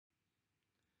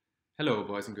Hello,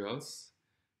 boys and girls.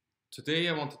 Today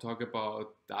I want to talk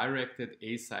about directed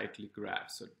acyclic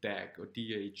graphs, or DAG, or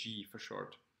DAG for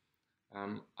short.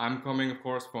 I'm coming, of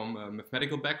course, from a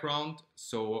mathematical background,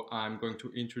 so I'm going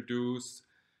to introduce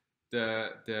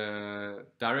the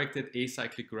directed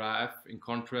acyclic graph in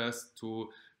contrast to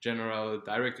general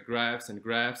directed graphs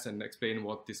and explain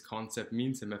what this concept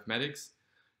means in mathematics.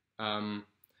 And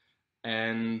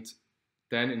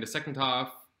then in the second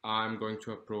half, I'm going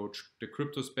to approach the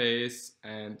crypto space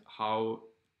and how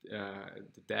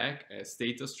the DAG as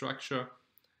data structure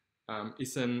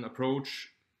is an approach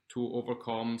to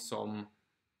overcome some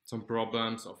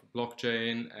problems of a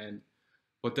blockchain, and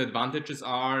what the advantages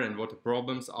are and what the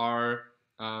problems are.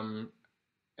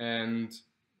 And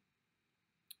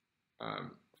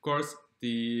of course,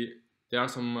 there are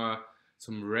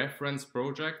some reference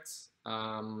projects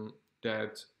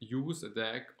that use a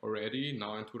DAG already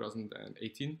now in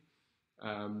 2018.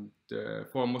 The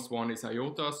foremost one is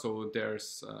IOTA, so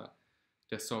there's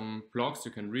some blogs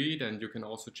you can read, and you can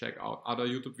also check out other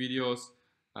YouTube videos.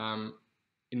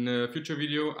 In a future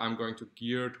video, I'm going to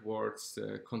gear towards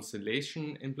the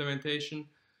Constellation implementation.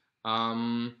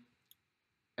 And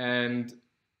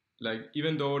like,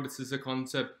 even though this is a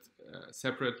concept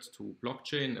separate to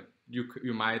blockchain,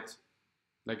 you might,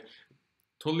 like,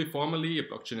 totally formally, a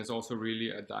blockchain is also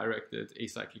really a directed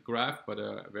acyclic graph, but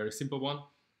a very simple one.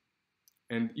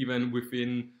 And even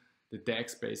within the DAG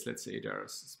space, let's say,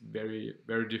 there's very,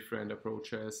 very different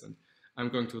approaches, and I'm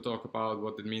going to talk about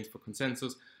what it means for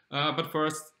consensus. But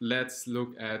first, let's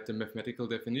look at the mathematical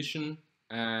definition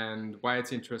and why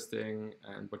it's interesting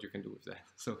and what you can do with that.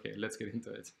 So, okay, let's get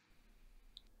into it.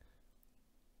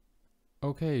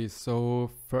 Okay,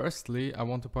 so firstly, I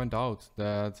want to point out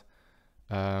that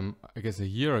I guess a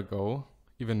year ago,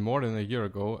 even more than a year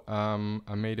ago,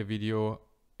 I made a video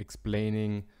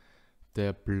explaining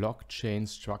the blockchain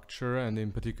structure, and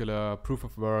in particular proof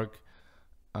of work,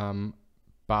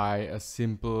 by a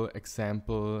simple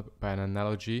example, by an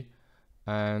analogy.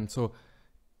 And so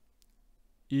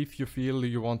if you feel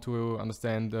you want to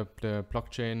understand the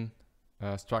blockchain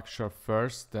structure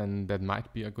first, then that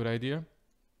might be a good idea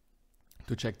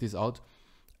to check this out.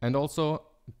 And also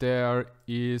there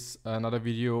is another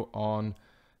video on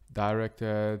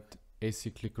directed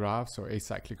acyclic graphs, or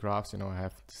acyclic graphs, you know, I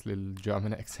have this little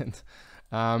German accent,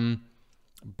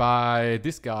 by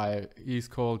this guy. He's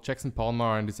called Jackson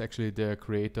Palmer, and is actually the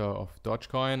creator of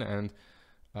Dogecoin, and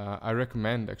I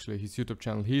recommend actually his YouTube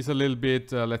channel. He's a little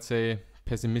bit, let's say,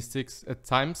 pessimistic at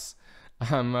times,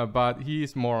 but he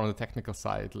is more on the technical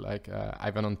side, like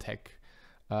Ivan on Tech.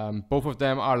 Both of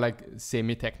them are like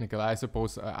semi-technical. I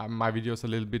suppose my video is a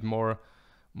little bit more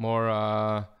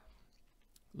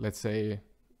let's say,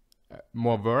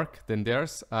 more work than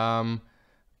theirs.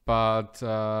 But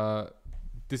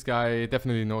this guy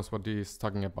definitely knows what he's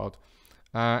talking about.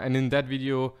 And in that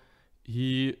video,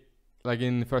 he, like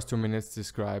in the first 2 minutes,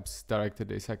 describes directed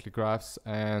acyclic graphs,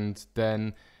 and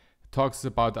then talks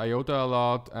about IOTA a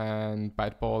lot, and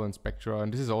Byteball and Spectra.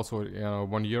 And this is also, you know,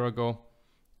 1 year ago.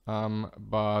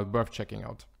 But worth checking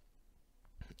out.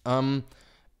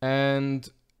 And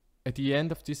at the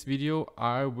end of this video,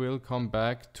 I will come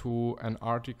back to an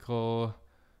article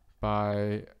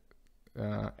by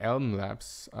Elm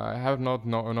Labs. I have not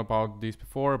known about this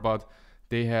before, but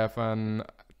they have an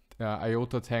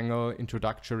IOTA Tangle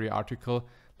introductory article.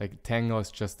 Like, Tangle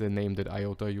is just the name that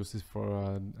IOTA uses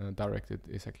for a directed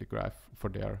acyclic graph for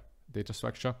their data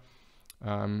structure.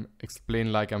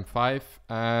 Explain like I'm 5,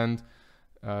 and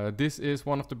this is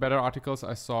one of the better articles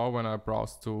I saw when I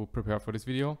browsed to prepare for this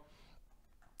video.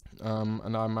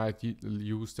 And I might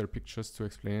use their pictures to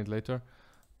explain it later.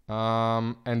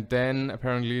 And then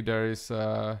apparently there is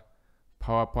a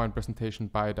PowerPoint presentation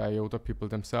by the IOTA people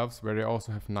themselves, where they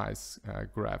also have nice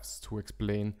graphs to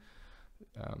explain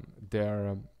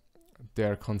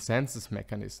their consensus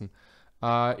mechanism.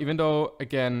 Even though,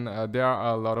 again, there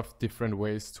are a lot of different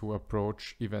ways to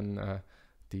approach even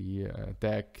the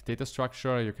DAG data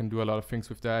structure. You can do a lot of things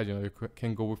with that. You know, you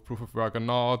can go with proof of work or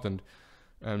not, and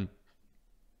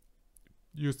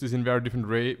use this in very different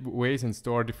ways and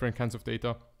store different kinds of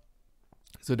data.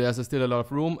 So there's still a lot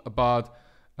of room, but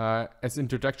as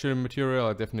introductory material,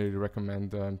 I definitely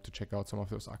recommend to check out some of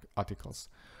those articles.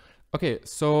 Okay,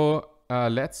 so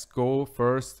let's go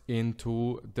first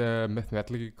into the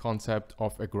mathematical concept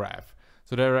of a graph.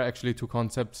 So there are actually two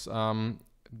concepts.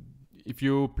 If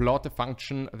you plot a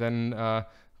function, then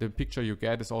the picture you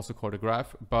get is also called a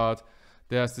graph, but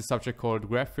there's the subject called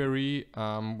graph theory,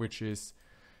 which is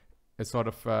a sort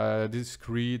of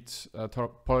discrete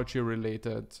topology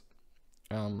related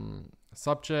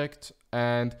subject,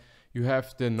 and you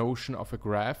have the notion of a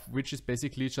graph, which is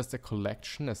basically just a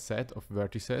collection, a set of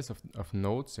vertices, of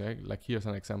nodes. Yeah? Like here's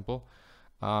an example.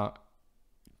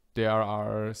 There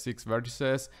are 6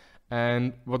 vertices,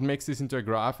 and what makes this into a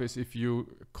graph is if you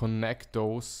connect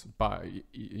those by,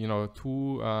 you know,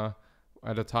 2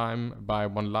 at a time by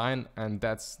 1 line, and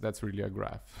that's really a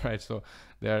graph, right? So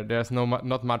there's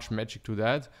not much magic to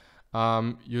that.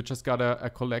 You just got a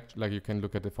collect, like you can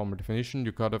look at the formal definition.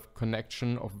 You got a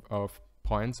connection of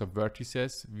points, of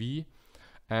vertices V,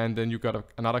 and then you got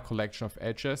another collection of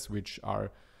edges which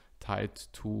are tied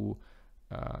to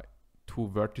 2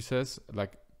 vertices.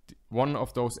 Like one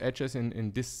of those edges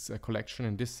in this collection,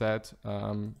 in this set,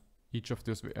 each of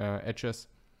those edges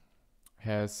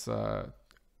has 2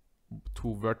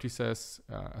 vertices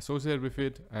associated with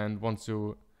it, and once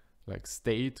you like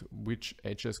state which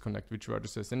edges connect which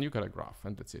vertices, and you got a graph,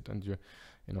 and that's it. And you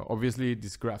know, obviously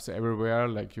these graphs are everywhere.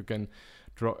 Like you can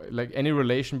draw like any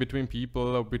relation between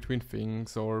people or between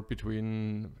things or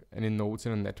between any nodes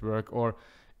in a network, or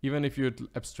even if you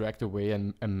abstract away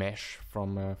a mesh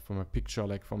from a picture,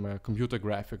 like from a computer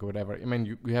graphic or whatever. I mean,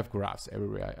 you have graphs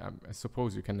everywhere. I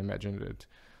suppose you can imagine that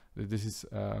this is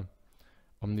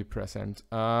omnipresent.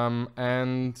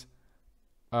 And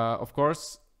of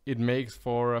course, it makes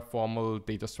for a formal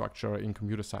data structure in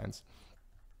computer science.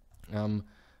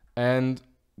 And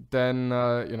then,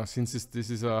 you know, since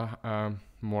this is a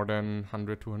more than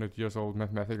 100-200 years old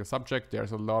mathematical subject,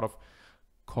 there's a lot of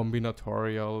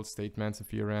combinatorial statements and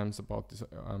theorems about these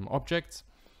objects,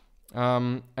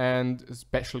 and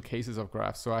special cases of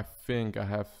graphs. So I think I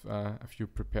have a few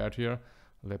prepared here.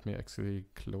 Let me actually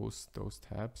close those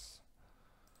tabs.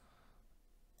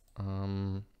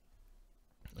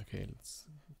 Okay, let's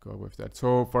go with that.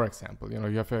 So for example, you know,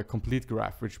 you have a complete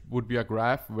graph, which would be a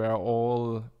graph where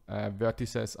all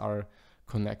vertices are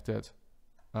connected.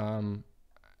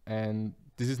 And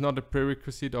this is not a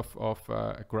prerequisite of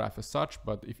a graph as such,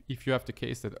 but if you have the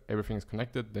case that everything is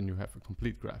connected, then you have a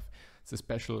complete graph. It's a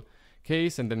special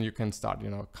case, and then you can start, you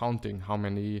know, counting how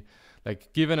many,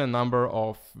 like given a number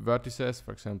of vertices,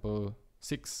 for example,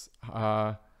 6,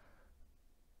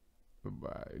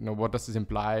 you know, what does this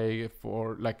imply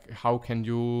for, like, how can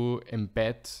you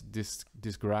embed this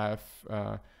graph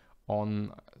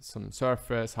on some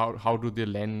surface? How do the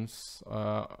lengths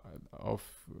of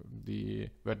the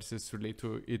vertices relate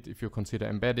to it if you consider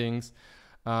embeddings?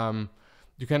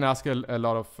 You can ask a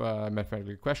lot of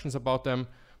mathematical questions about them.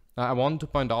 I want to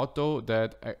point out though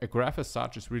that a graph as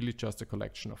such is really just a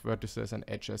collection of vertices and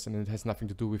edges, and it has nothing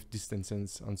to do with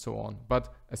distances and so on.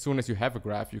 But as soon as you have a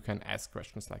graph, you can ask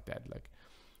questions like that. Like,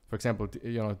 for example,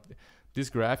 you know, this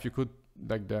graph, you could,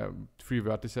 like the 3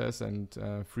 vertices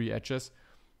and 3 edges,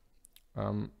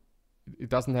 it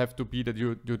doesn't have to be that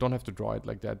you don't have to draw it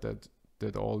like that,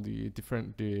 that all the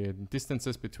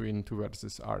distances between 2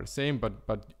 vertices are the same,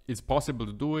 but it's possible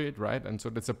to do it, right? And so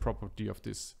that's a property of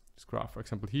this graph. For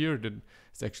example, here that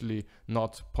it's actually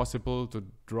not possible to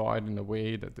draw it in a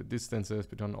way that the distances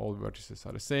between all vertices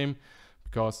are the same,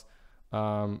 because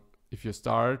if you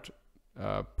start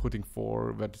putting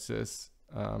 4 vertices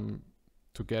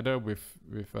together with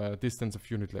a distance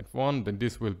of unit length 1, then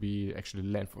this will be actually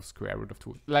length of square root of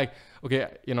 2. Like,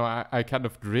 okay, you know, I kind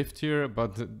of drift here,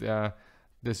 but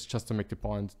this just to make the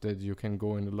point that you can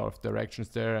go in a lot of directions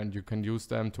there, and you can use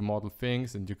them to model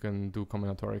things, and you can do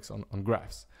combinatorics on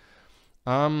graphs.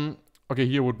 Okay,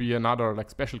 here would be another like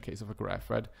special case of a graph,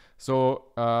 right? So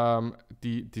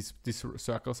these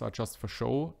circles are just for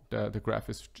show. The graph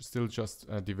is still just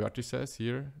the vertices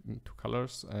here in 2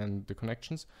 colors and the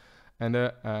connections.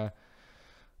 And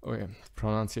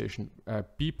pronunciation.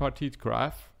 Bipartite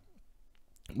graph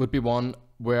would be one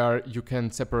where you can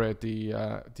separate the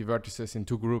vertices in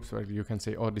 2 groups, where you can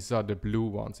say, oh, these are the blue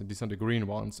ones and these are the green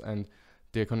ones, and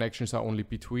the connections are only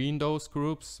between those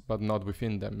groups, but not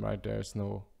within them, right? There's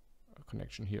no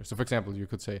connection here. So for example, you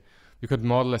could say, you could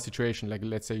model a situation like,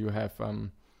 let's say you have, I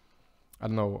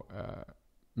don't know,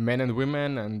 men and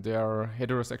women, and they are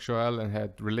heterosexual and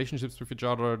had relationships with each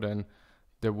other, then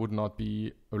there would not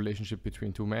be a relationship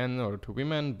between 2 men or 2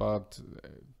 women, but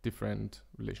different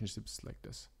relationships like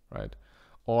this, right?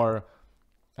 Or,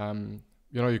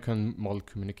 you know, you can model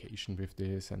communication with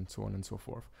this and so on and so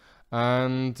forth.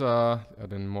 And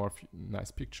then more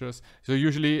nice pictures. So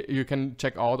usually you can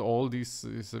check out all these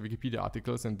Wikipedia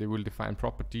articles, and they will define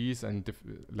properties and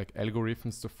like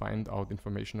algorithms to find out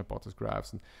information about those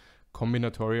graphs, and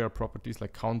combinatorial properties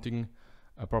like counting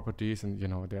properties. And, you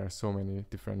know, there are so many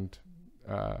different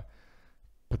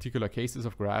particular cases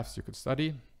of graphs you could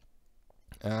study.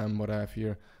 What I have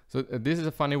here. So this is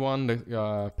a funny one.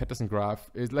 The Peterson graph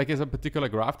is like it's a particular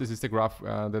graph. This is the graph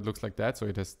that looks like that. So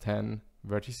it has 10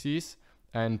 vertices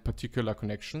and particular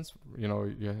connections. You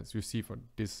know, as you see for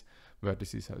this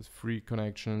vertices has 3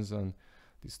 connections, and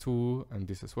these 2, and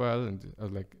this as well, and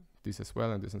like this as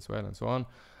well, and this as well, and so on.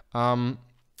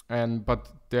 But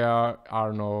there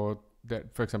are no.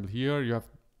 For example, here you have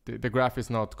the graph is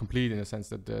not complete in the sense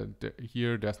that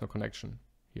here there's no connection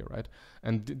here, right?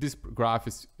 And this graph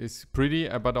is pretty,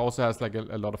 but also has like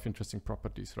a lot of interesting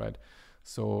properties, right?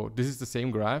 So this is the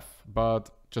same graph, but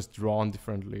just drawn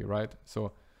differently, right?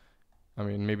 So, I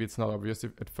mean, maybe it's not obvious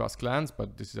at first glance,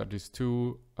 but these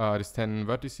 10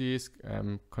 vertices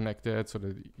connected, so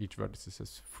that each vertex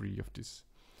has 3 of these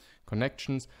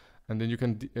connections. And then you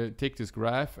can take this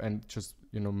graph and just,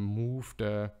 you know, move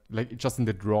just in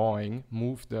the drawing,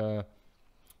 move the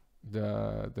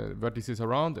vertices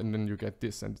around, and then you get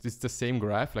this. And this is the same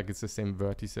graph, like it's the same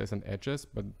vertices and edges,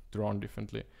 but drawn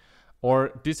differently.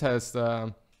 Or this has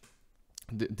the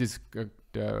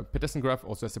Peterson graph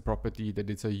also has the property that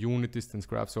it's a unit distance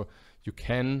graph. So you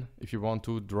can, if you want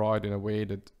to, draw it in a way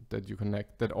that you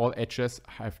connect, that all edges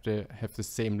have the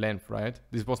same length, right?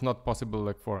 This was not possible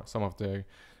like for some of the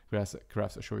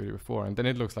graphs I showed you before, and then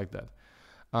it looks like that.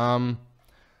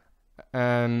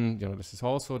 And you know, this is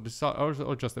also just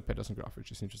a Peterson graph,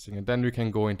 which is interesting. And then we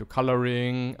can go into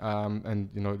coloring, and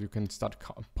you know, you can start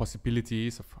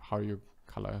possibilities of how you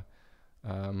color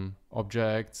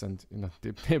objects, and you know,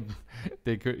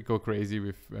 they go crazy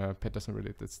with Peterson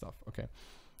related stuff. Okay,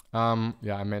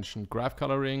 yeah, I mentioned graph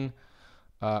coloring.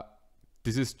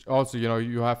 This is also, you know,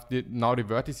 you have now the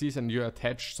vertices, and you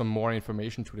attach some more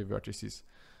information to the vertices.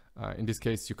 In this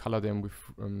case, you color them with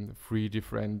 3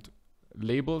 different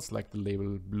labels, like the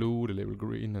label blue, the label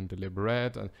green, and the label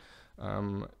red. And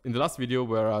in the last video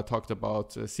where I talked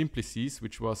about simplices,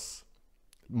 which was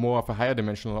more of a higher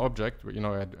dimensional object, where, you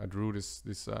know, I drew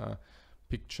this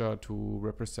picture to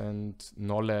represent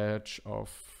knowledge of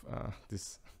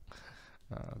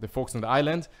the folks on the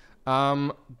island.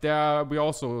 There we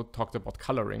also talked about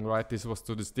coloring, right? This was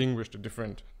to distinguish the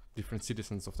different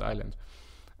citizens of the island.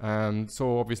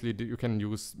 So obviously you can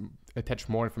attach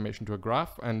more information to a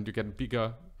graph, and you get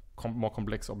bigger, more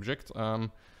complex object,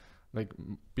 like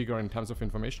bigger in terms of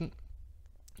information,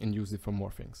 and use it for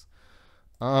more things.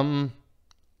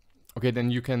 Okay, then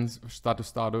you can start to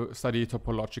study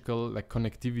topological, like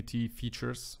connectivity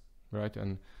features, right?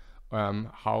 And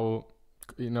how,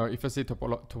 you know, if I say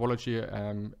topology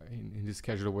in this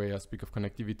casual way, I speak of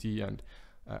connectivity and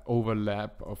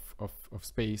overlap of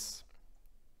space.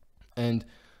 And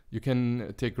you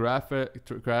can take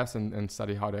graphs and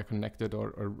study how they're connected,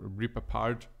 or rip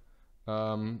apart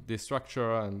the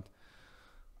structure. And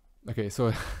okay,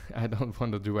 so I don't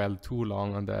want to dwell too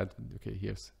long on that. Okay,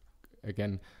 here's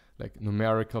again like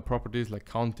numerical properties like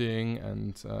counting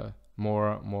and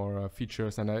more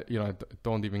features. And I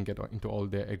don't even get into all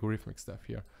the algorithmic stuff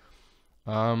here.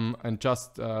 And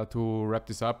just to wrap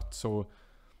this up, so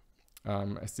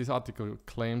as this article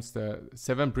claims, the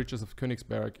 7 bridges of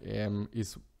Königsberg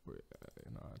is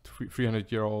a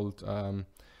 300-year-old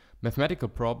mathematical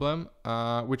problem,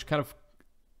 which kind of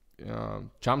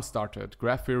jump-started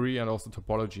graph theory and also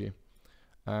topology.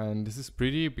 And this is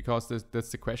pretty, because that's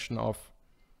the question of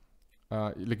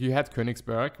like you had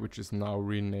Königsberg, which is now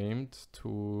renamed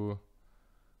to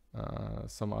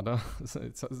some other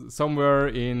it's somewhere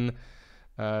in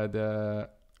the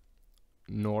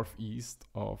northeast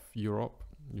of Europe.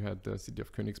 You had the city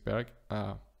of Königsberg,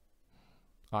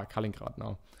 Kaliningrad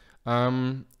now,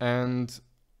 and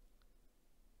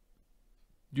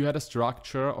you had a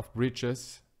structure of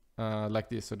bridges like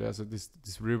this. So there's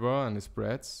this river, and it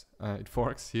spreads, it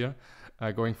forks here,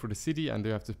 going through the city, and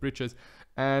you have these bridges.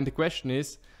 And the question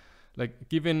is, like,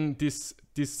 given this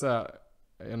to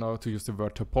use the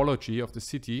word topology of the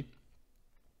city,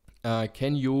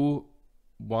 can you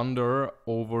wander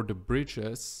over the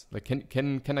bridges? Like,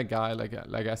 can a guy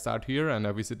like I start here and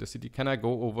I visit the city, can I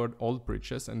go over all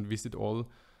bridges and visit all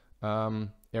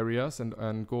areas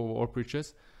and go over all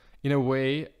bridges in a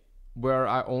way where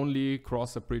I only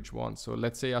cross a bridge once? So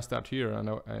let's say I start here, and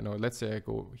I know let's say I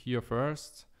go here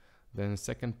first, then the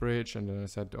second bridge, and then I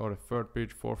said, the third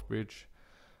bridge, fourth bridge,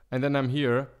 and then I'm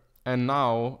here, and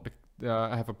now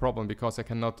I have a problem, because I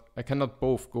cannot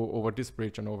both go over this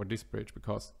bridge and over this bridge,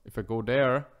 because if I go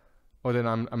there, then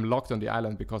I'm locked on the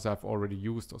island, because I've already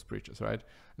used those bridges, right?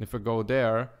 And if I go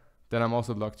there, then I'm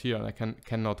also locked here, and I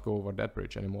cannot go over that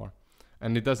bridge anymore.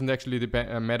 And it doesn't actually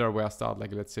matter where I start.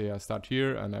 Like, let's say I start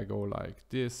here and I go like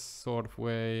this sort of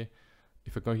way,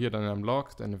 if I go here, then I'm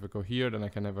locked, and if I go here, then I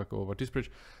can never go over this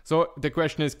bridge. So the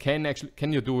question is, can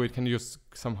you do it? Can you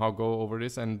somehow go over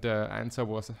this? And the answer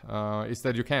was is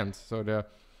that you can't. So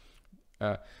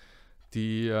as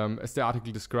the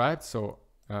article described, so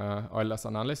Euler's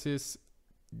analysis,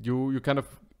 you kind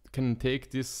of can take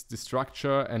this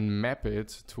structure and map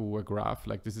it to a graph.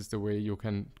 Like this is the way you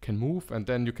can move, and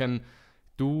then you can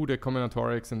do the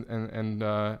combinatorics and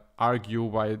argue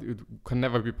why it can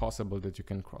never be possible that you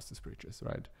can cross these bridges,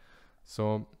 right?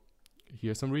 So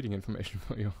here's some reading information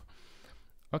for you.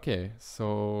 Okay,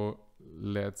 so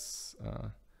let's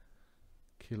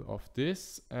kill off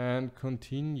this and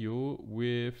continue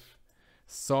with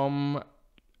some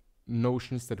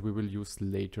notions that we will use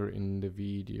later in the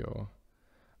video.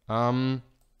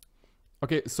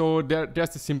 Okay, so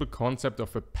there's the simple concept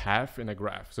of a path in a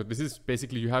graph. So this is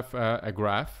basically, you have a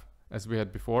graph, as we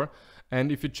had before,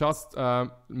 and if you just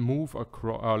move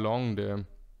along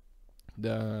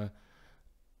the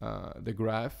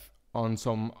graph on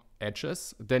some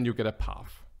edges, then you get a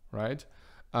path, right?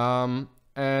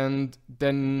 And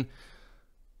then,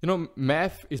 you know,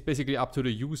 math is basically up to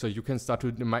the user. You can start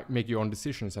to make your own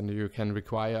decisions, and you can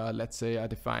require, let's say I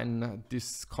define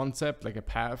this concept like a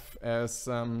path as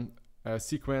a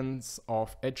sequence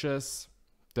of edges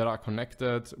that are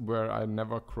connected where I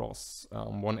never cross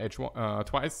one edge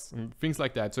twice, and things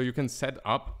like that. So you can set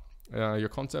up your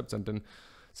concepts and then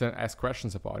ask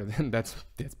questions about it, and that's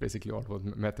basically all what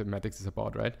mathematics is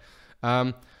about, right?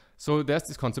 So there's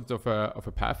this concept of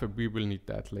a path, and we will need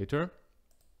that later.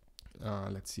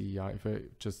 Let's see, if I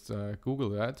just Google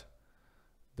that,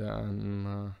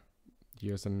 then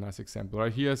here's a nice example.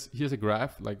 Right, here's a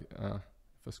graph. Like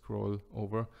if I scroll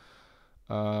over,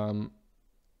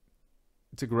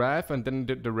 it's a graph, and then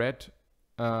the red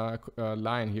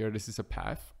line here, this is a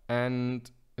path, and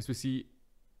as we see,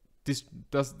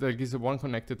 there is one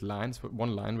connected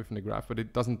one line within the graph, but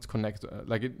it doesn't connect,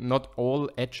 not all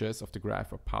edges of the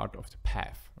graph are part of the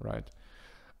path, right?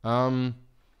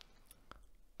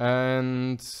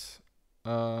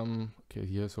 Okay,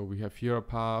 here, so we have here a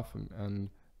path, and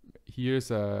here's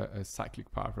a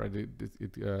cyclic path, right?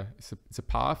 It's a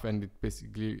path, and it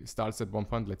basically starts at one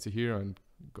point, let's say here, and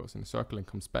goes in a circle and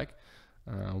comes back.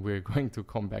 We're going to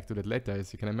come back to that later,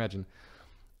 as you can imagine.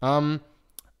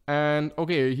 And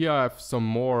okay, here I have some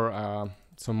more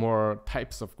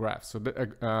types of graphs. So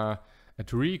a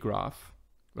tree graph,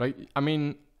 right? I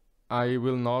mean, I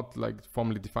will not like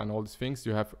formally define all these things.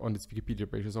 You have on this Wikipedia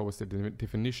page is always the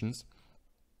definitions.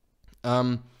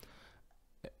 And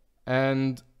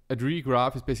a tree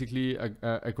graph is basically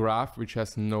a graph which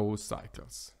has no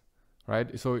cycles,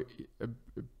 right? So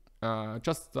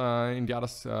just in the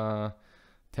other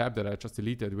tab that I just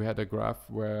deleted, we had a graph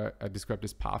where I described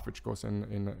this path which goes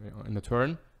in a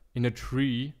turn. In a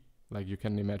tree, like you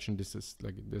can imagine, this is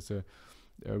like there's a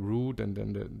root, and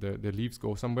then the leaves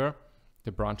go somewhere,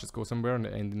 the branches go somewhere, and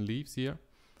the end in leaves here.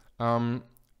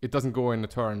 It doesn't go in a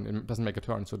turn, it doesn't make a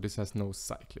turn, so this has no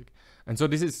cyclic. And so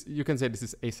this is, you can say this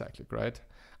is acyclic, right?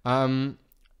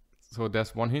 So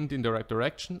there's one hint in the right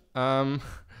direction, no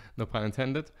pun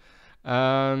intended.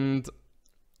 And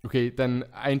okay, then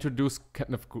I introduce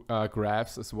kind of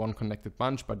graphs as one connected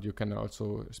bunch, but you can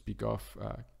also speak of,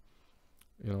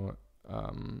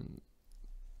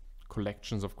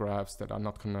 collections of graphs that are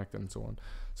not connected and so on.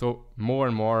 So more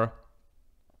and more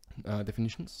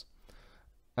definitions.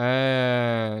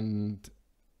 And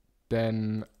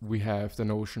then we have the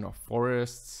notion of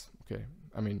forests. Okay,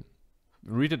 I mean,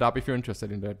 read it up if you're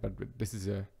interested in that, but this is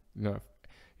a, you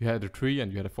had a tree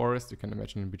and you had a forest, you can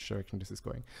imagine in which direction this is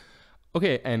going.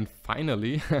 Okay, and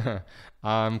finally,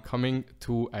 I'm coming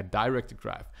to a directed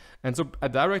graph. And so a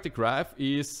directed graph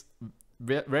is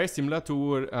very similar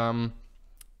to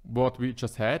what we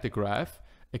just had, the graph,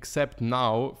 except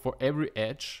now for every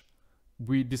edge,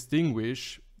 we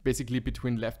distinguish basically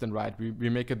between left and right. We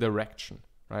make a direction,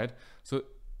 right? So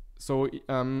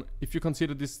if you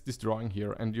consider this drawing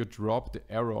here and you drop the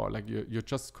arrow, like you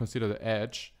just consider the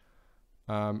edge,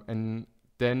 and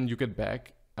then you get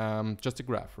back just a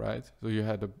graph, right? So you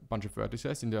had a bunch of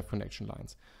vertices and you have connection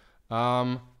lines.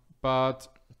 But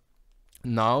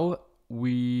now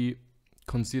we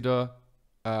consider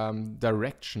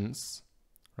directions,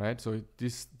 right? So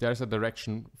there's a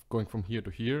direction going from here to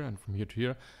here and from here to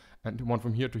here, and one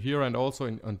from here to here, and also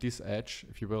on this edge,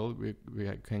 if you will, we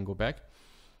can go back.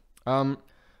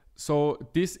 So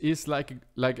this is like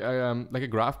a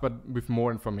graph, but with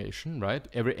more information, right?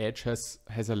 Every edge has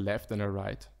a left and a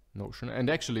right notion, and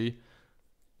actually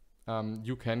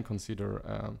you can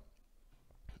consider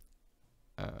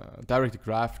directed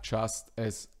graph just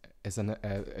as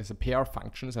a pair of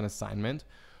functions, an assignment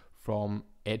from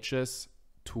edges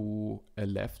to a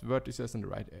left vertices and the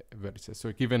right vertices.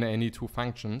 So given any two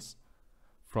functions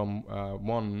from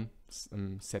one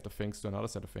set of things to another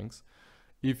set of things,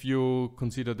 if you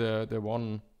consider the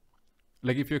one,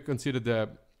 like if you consider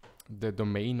the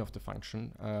domain of the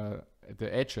function,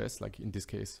 the edges, like in this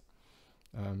case,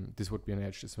 this would be an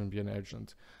edge, this would be an edge,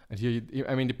 and here,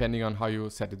 I mean, depending on how you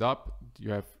set it up,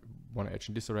 you have one edge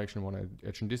in this direction, one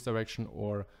edge in this direction,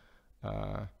 or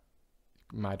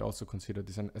might also consider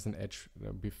this as an edge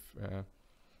with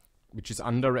which is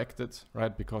undirected,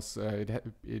 right? Because it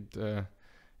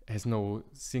has no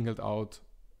singled out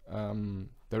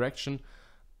direction.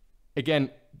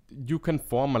 Again, you can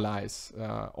formalize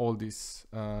all these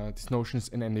notions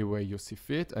in any way you see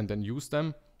fit, and then use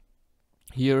them.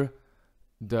 Here,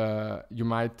 you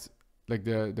might, like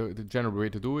the general way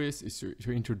to do is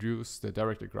to introduce the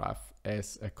directed graph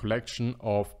as a collection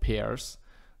of pairs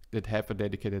that have a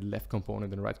dedicated left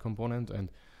component and right component, and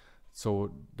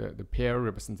so the pair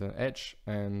represents an edge,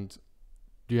 and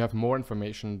you have more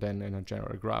information than in a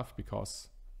general graph because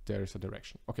there is a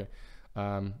direction. Okay,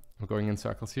 I'm going in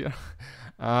circles here.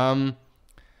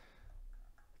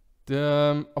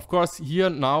 Of course, here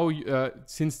now,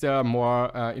 since there are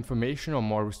more information or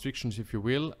more restrictions, if you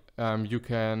will, you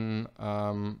can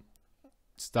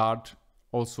start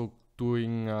also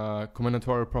doing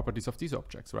combinatorial properties of these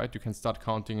objects, right? You can start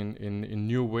counting in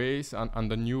new ways and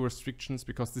under new restrictions,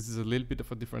 because this is a little bit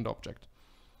of a different object.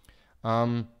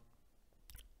 And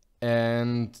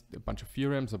a bunch of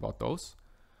theorems about those.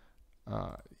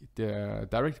 The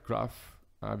direct graph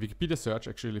Wikipedia search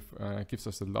actually gives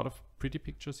us a lot of pretty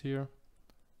pictures here.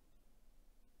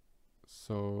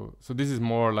 So this is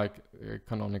more like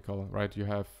canonical, right? You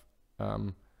have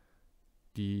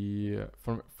you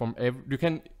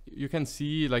can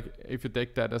see, like, if you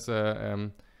take that as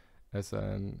a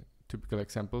typical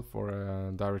example for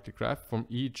a directed graph, from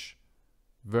each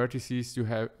vertices you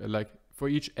have, like for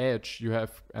each edge you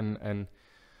have an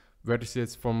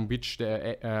vertices from which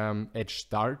the edge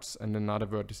starts, and another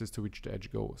vertices to which the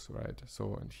edge goes, right?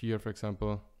 So, and here, for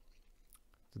example,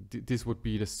 this would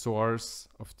be the source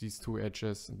of these two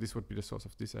edges, and this would be the source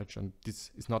of this edge, and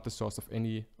this is not the source of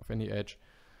any edge.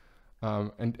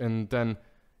 And then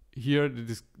here,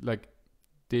 this, like,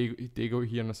 they go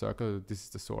here in a circle. This is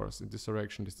the source in this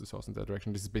direction. This is the source in that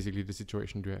direction. This is basically the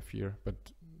situation you have here,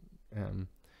 but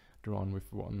drawn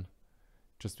with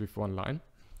just with one line.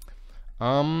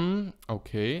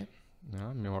 Okay,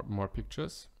 yeah, more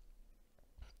pictures.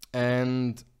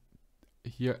 And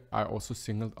here I also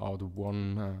singled out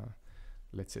one,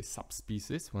 let's say,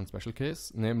 subspecies, one special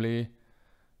case, namely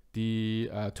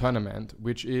the tournament,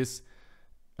 which is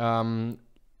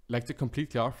like the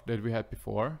complete graph that we had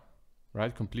before,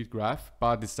 right? Complete graph,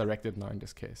 but it's directed now in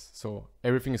this case. So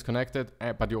everything is connected,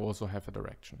 but you also have a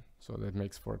direction. So that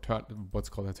makes for what's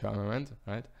called a tournament,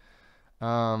 right?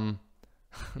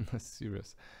 That's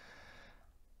serious.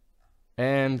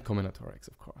 And combinatorics,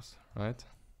 of course, right?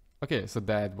 Okay, so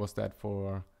that was that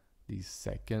for the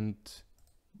second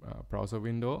browser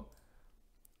window.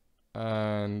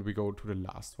 And we go to the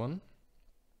last one.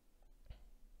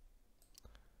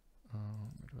 Where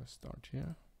do I start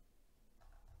here?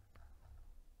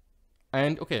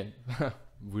 And okay,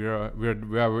 we're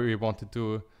where we wanted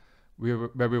to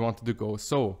go.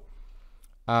 So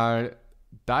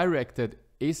directed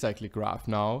acyclic graph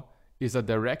now is a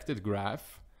directed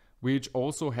graph which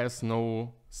also has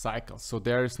no cycles. So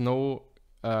there is no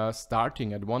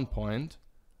starting at one point.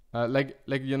 Like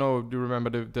you know, do you remember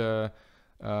the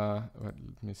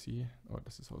let me see. Oh,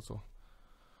 this is also.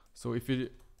 So if you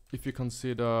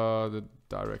consider the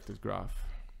directed graph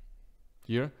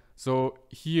here, so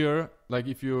here, like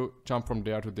if you jump from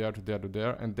there to there to there to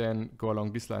there, and then go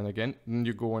along this line again, then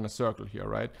you go in a circle here,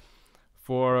 right?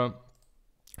 For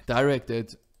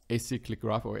directed acyclic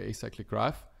graph or acyclic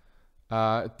graph,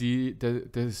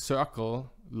 the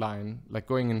circle line, like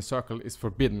going in a circle, is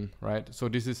forbidden, right? So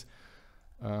this is,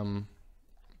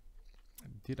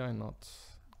 did I not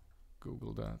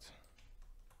Google that?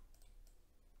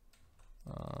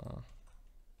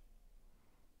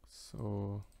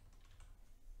 So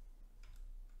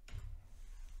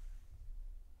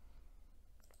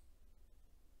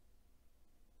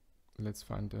let's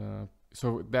find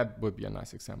so that would be a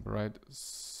nice example, right?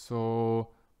 So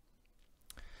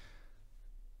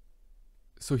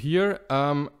here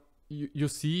you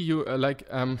see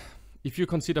if you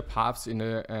consider paths in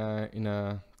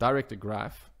a directed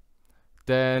graph,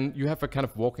 then you have a kind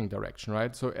of walking direction,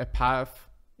 right? So a path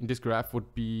in this graph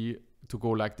would be to go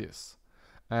like this,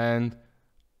 and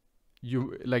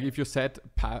you, like, if you set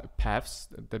paths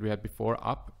that we had before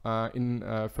up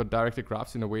for directed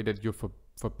graphs in a way that you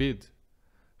forbid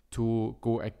to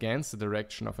go against the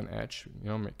direction of an edge, you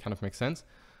know, kind of makes sense,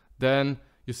 then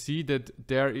you see that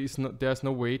there's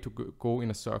no way to go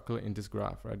in a circle in this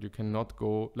graph, right? You cannot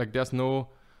go, like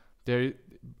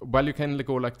while you can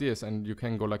go like this and you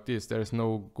can go like this, there is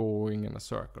no going in a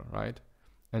circle, right?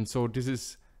 And so this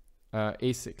is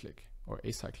acyclic or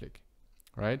acyclic,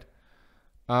 right?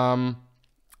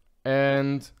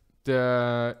 And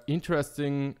the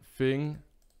interesting thing,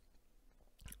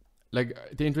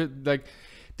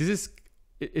 this is,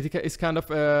 it's kind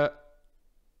of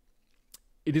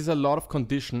it is a lot of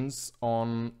conditions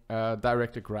on a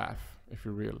directed graph, if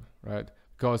you will, right?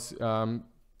 Because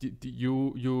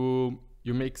you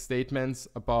make statements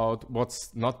about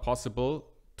what's not possible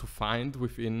to find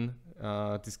within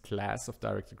this class of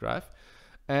directed graph.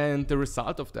 And the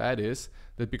result of that is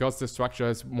that because the structure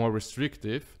is more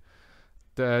restrictive,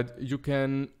 that you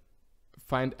can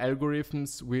find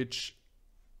algorithms which,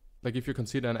 like if you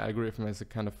consider an algorithm as a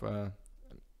kind of an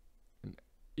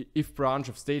if branch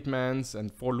of statements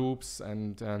and for loops,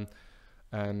 and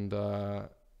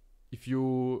if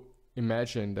you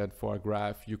imagine that for a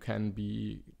graph you can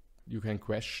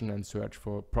question and search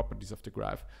for properties of the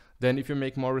graph, then if you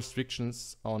make more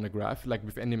restrictions on a graph, like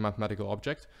with any mathematical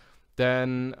object,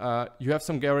 then you have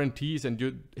some guarantees, and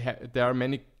there are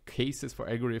many cases for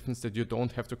algorithms that you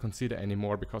don't have to consider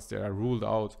anymore because they are ruled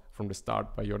out from the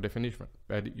start by your definition.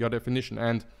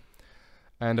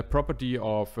 And a property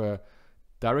of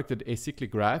directed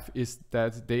acyclic graph is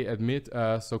that they admit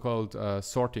a so-called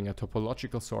sorting, a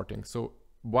topological sorting. So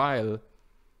while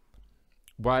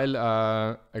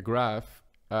a graph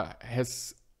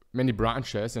has many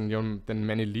branches and then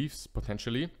many leaves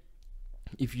potentially,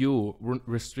 if you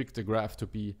restrict the graph to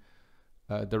be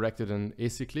directed and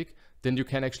acyclic, then you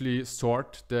can actually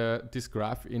sort this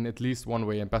graph in at least one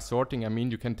way. And by sorting, I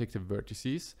mean you can take the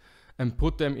vertices and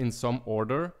put them in some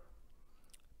order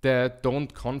that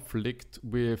don't conflict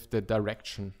with the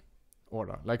direction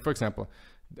order. Like for example,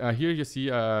 here you see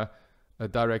a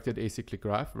directed acyclic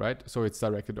graph, right? So it's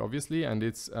directed obviously, and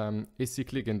it's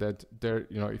acyclic in that there,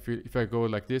 you know, if I go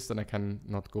like this, then I can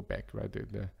not go back, right?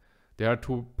 There are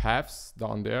two paths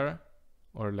down there,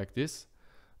 or like this,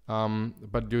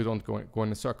 but you don't go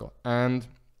in a circle. And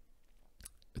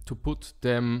to put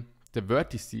the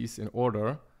vertices in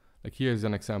order, like here is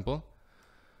an example.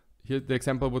 Here the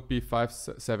example would be 5,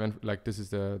 7, like this is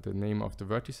the name of the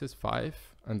vertices, 5,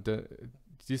 and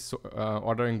this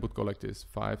ordering would go like this: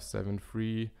 5, 7,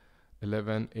 3,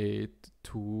 11, 8,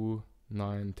 2,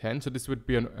 9, 10. So this would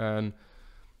be a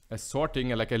sorting,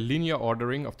 like a linear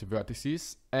ordering of the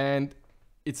vertices. And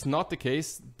it's not the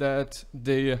case that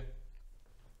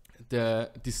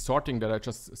this sorting that I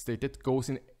just stated goes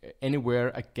in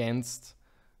anywhere against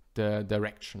the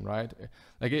direction, right?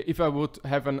 Like if I would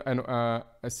have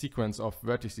a sequence of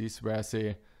vertices where I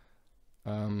say,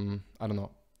 I don't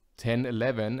know, 10,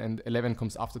 11, and 11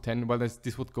 comes after 10, well,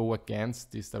 this would go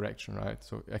against this direction, right?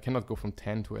 So I cannot go from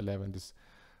 10 to 11.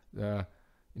 In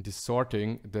this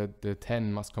sorting, the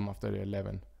 10 must come after the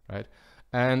 11, right?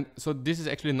 And so this is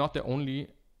actually not the only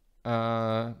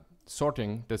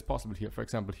sorting that's possible here. For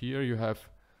example, here you have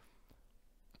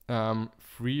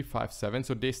 3, 5, 7.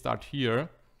 So they start here,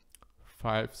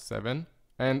 5, 7,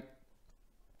 and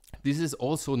this is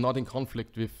also not in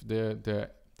conflict with the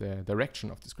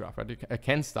direction of this graph, right? I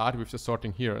can start with the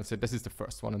sorting here and say this is the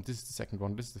first one, and this is the second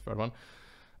one, this is the third one,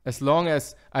 as long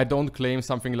as I don't claim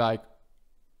something like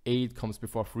 8 comes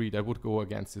before 3, that would go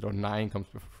against it, or 9 comes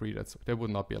before 3, that would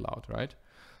not be allowed, right?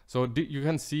 So you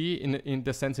can see in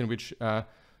the sense in which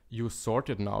you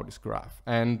sorted now this graph,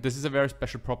 and this is a very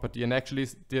special property, and actually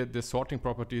the sorting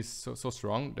property is so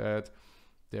strong that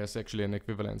there's actually an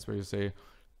equivalence where you say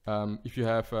if you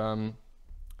have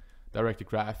directed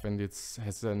graph and it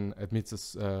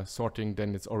admits sorting,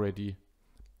 then it's already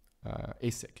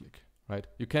acyclic, right?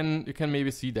 You can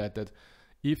maybe see that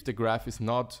if the graph is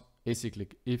not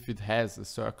acyclic, if it has a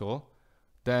circle,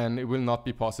 then it will not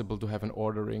be possible to have an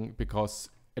ordering, because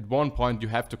at one point you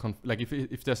have to like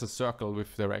if there's a circle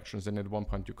with directions, then at one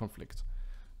point you conflict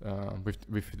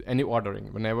with any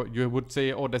ordering. Whenever you would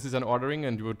say, oh, this is an ordering,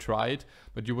 and you would try it,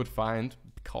 but you would find,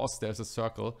 because there's a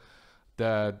circle,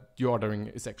 that the ordering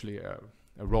is actually a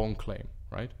wrong claim,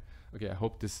 right? Okay, I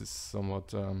hope this is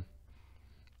somewhat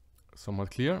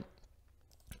clear.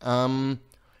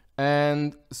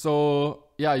 And so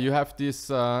yeah, you have this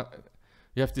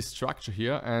structure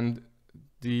here, and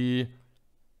this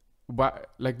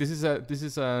is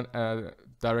a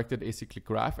directed acyclic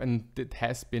graph, and it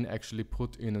has been actually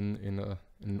put in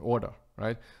an order,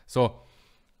 right? So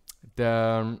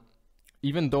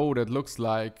even though that looks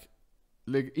like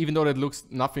like, even though that looks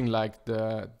nothing like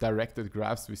the directed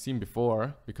graphs we've seen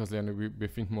before, because then we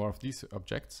think more of these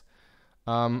objects,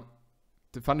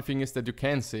 the funny thing is that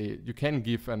you can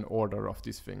give an order of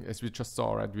this thing, as we just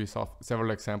saw, right? We saw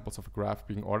several examples of a graph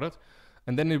being ordered,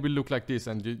 and then it will look like this,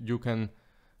 and you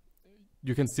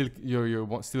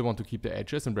still want to keep the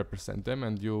edges and represent them,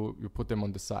 and you put them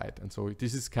on the side. And so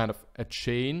this is kind of a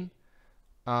chain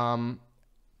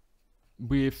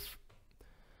with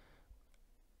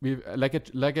like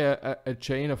a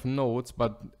chain of nodes,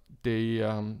 but the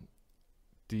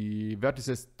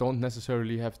vertices don't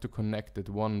necessarily have to connect it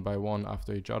one by one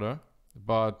after each other,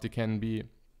 but they can be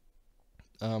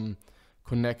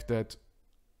connected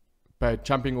by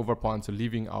jumping over points or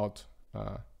leaving out,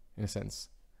 in a sense,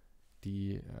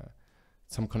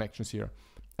 some connections here.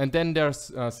 And then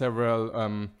there's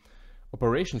several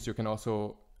operations you can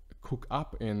also cook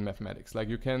up in mathematics. Like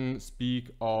you can speak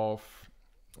of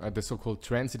the so-called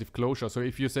transitive closure. So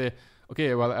if you say,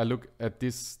 okay, well, I look at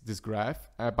this graph,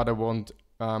 but I want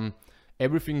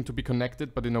everything to be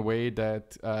connected, but in a way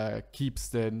that keeps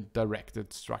the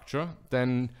directed structure,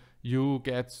 then you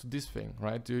get this thing,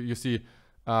 right? You see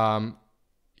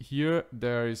here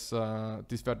there is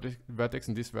this vertex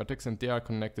and this vertex, and they are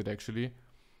connected actually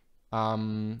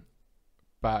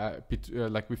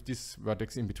like with this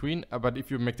vertex in between. But if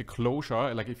you make the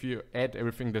closure, like if you add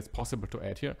everything that's possible to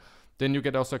add here, then you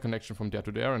get also a connection from there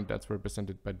to there, and that's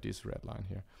represented by this red line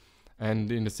here.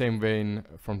 And in the same vein,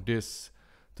 from this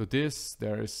to this,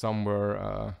 there is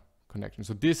somewhere connection.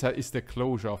 So this is the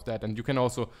closure of that, and you can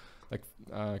also like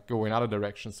go in other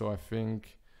directions. So I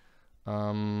think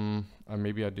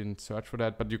maybe I didn't search for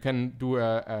that, but you can do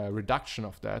a reduction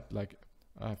of that. Like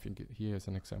I think here is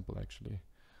an example actually.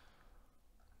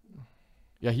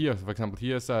 Yeah, here, for example,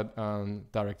 here's a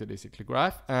directed acyclic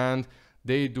graph, and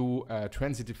they do a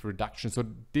transitive reduction. So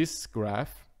this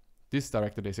graph, this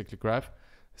directed acyclic graph,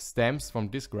 stems from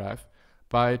this graph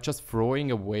by just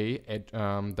throwing away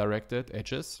directed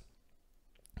edges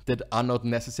that are not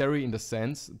necessary, in the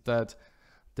sense that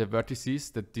the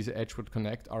vertices that this edge would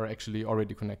connect are actually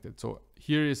already connected. So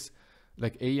here is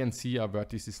like A and C are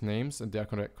vertices names, and they are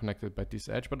connected by this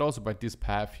edge, but also by this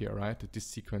path here, right? This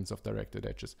sequence of directed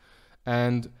edges.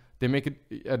 And they make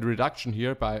a reduction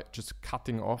here by just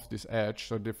cutting off this edge.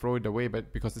 So they throw it away,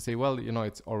 but because they say, well, you know,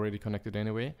 it's already connected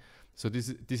anyway. So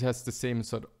this has the same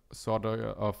sort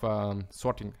of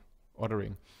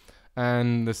ordering,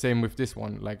 and the same with this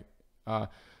one. Like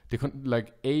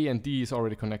like A and D is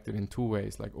already connected in two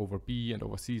ways, like over B and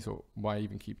over C. So why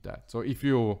even keep that? So if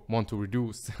you want to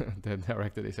reduce the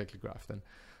directed acyclic graph, then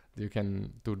you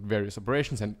can do various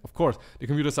operations. And of course, the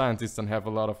computer scientists then have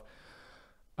a lot of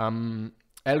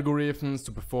algorithms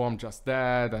to perform just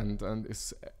that, and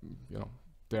it's, you know,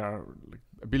 there are like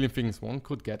a billion things one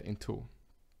could get into.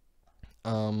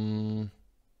 Okay,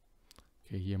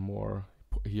 here more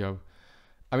here.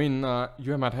 I mean,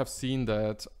 you might have seen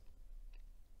that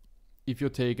if you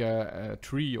take a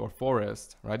tree or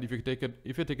forest, right? If you take a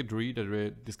tree that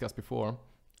we discussed before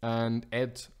and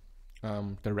add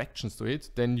directions to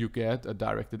it, then you get a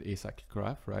directed acyclic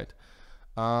graph, right?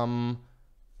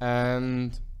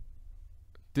 And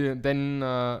then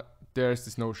there's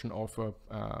this notion of a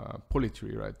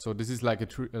polytree, right? So this is like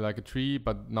a tree,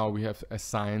 but now we have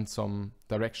assigned some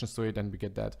directions to it, and we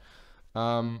get that.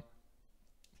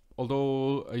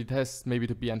 Although it has maybe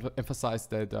to be emphasized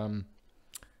that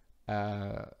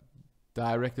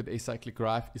directed acyclic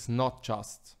graph is not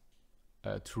just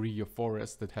a tree or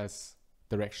forest that has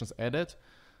directions added,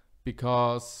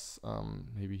 because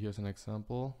maybe here's an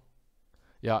example.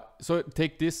 Yeah, so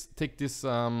take this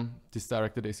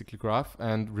directed acyclic graph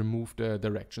and remove the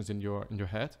directions in your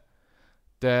head.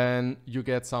 Then you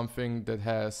get something that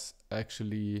has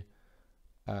actually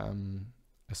a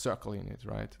circle in it,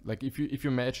 right? Like if you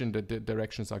imagine that the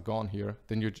directions are gone here,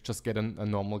 then you just get a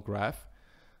normal graph.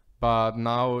 But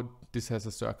now this has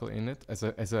a circle in it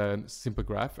as a simple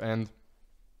graph, and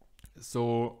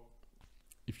so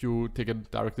if you take a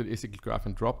directed acyclic graph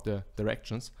and drop the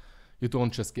directions, you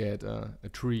don't just get a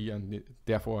tree, and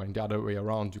therefore in the other way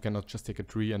around, you cannot just take a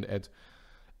tree and add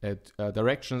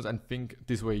directions and think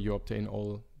this way you obtain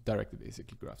all directed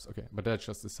acyclic graphs. Okay, but that's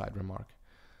just a side remark.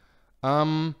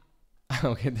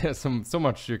 Okay, there's so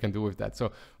much you can do with that.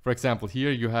 So for example, here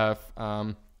you have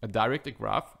a directed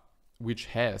graph which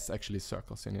has actually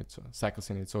circles in it, so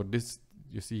cycles in it. So this,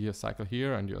 you see a cycle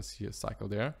here and you see a cycle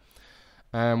there.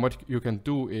 And what you can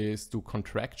do is do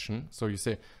contraction. So you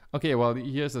say, okay, well,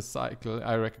 here's a cycle.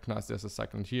 I recognize there's a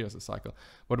cycle and here's a cycle.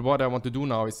 But what I want to do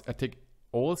now is I take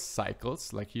all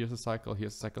cycles, like here's a cycle,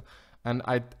 and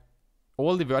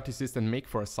all the vertices that make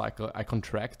for a cycle, I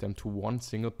contract them to one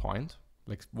single point.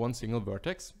 like one single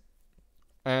vertex.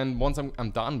 And once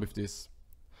I'm done with this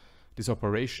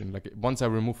operation, like once I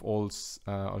remove all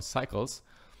cycles,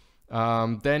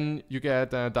 then you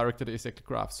get a directed acyclic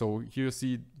graph. So here you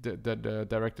see the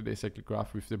directed acyclic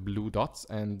graph with the blue dots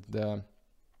and the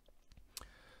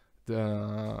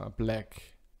black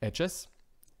edges.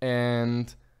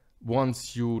 And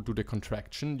once you do the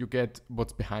contraction, you get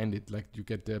what's behind it. Like you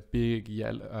get the big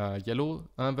yellow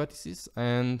vertices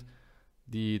and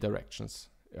the directions.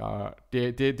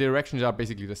 The directions are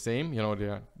basically the same. You know,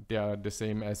 they are the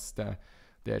same as the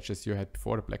edges you had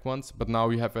before, the black ones. But now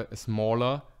you have a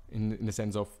smaller, in the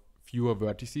sense of fewer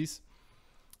vertices,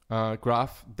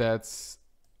 graph that's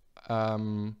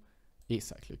acyclic.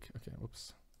 Okay,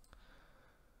 oops.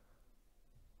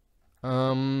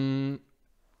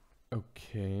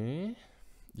 Okay.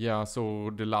 Yeah,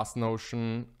 so the last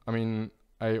notion, I mean,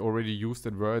 I already used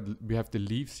that word. We have the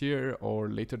leaves here, or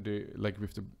later like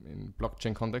with the in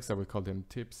blockchain context, I will call them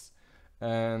tips.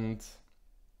 And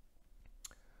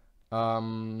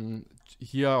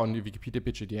here on the Wikipedia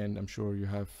page at the end, I'm sure you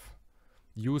have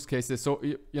use cases. So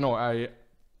you know, I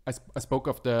spoke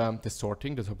of the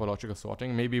sorting, the topological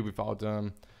sorting, maybe without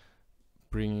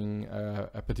bringing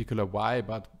a particular why,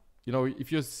 but you know,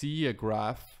 if you see a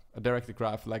graph, a directed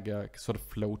graph, like a sort of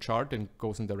flow chart and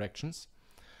goes in directions,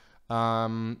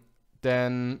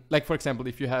 then, like for example,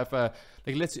 if you have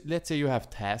like let's say you have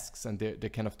tasks and they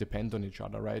kind of depend on each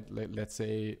other, right? Let's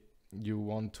say you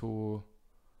want to,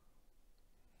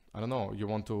 I don't know, you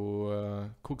want to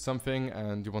cook something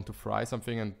and you want to fry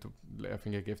something, and I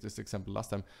think I gave this example last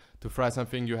time. To fry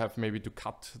something, you have maybe to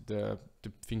cut the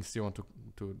things you want to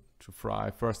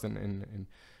fry first in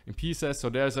pieces. So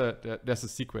there's a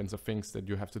sequence of things that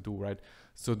you have to do, right?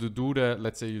 So to do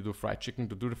let's say you do fried chicken.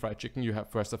 To do the fried chicken, you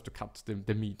first have to cut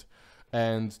the meat,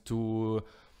 and to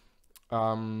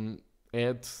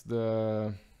add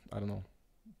the, I don't know,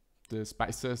 the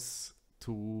spices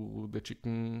to the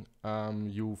chicken,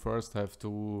 you first have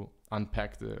to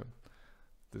unpack the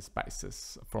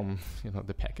spices from, you know,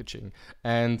 the packaging.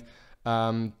 And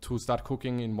to start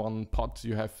cooking in one pot,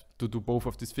 you have to do both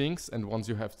of these things. And once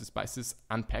you have the spices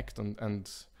unpacked and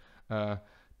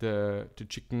the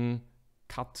chicken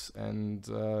cut, and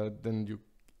then you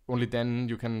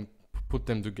can put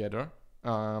them together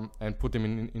and put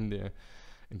them in the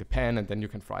pan, and then you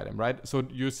can fry them, right? So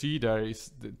you see there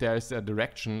is a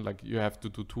direction, like you have to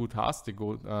do two tasks. They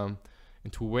go in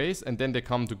two ways, and then they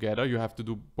come together. You have to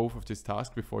do both of these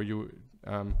tasks before you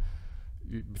come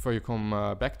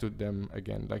back to them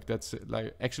again. Like that's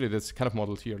kind of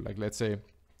modeled here. Like let's say,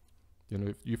 you know,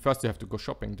 if you have to go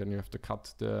shopping, then you have to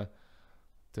cut the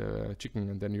chicken,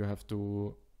 and then you have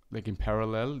to, like in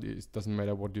parallel, it doesn't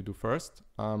matter what you do first,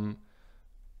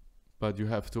 but you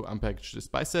have to unpackage the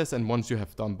spices, and once you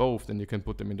have done both, then you can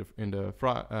put them in the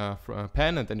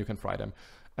pan, and then you can fry them.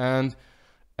 And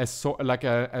like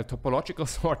a topological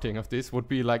sorting of this would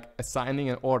be like assigning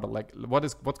an order, like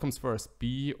what comes first,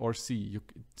 B or C.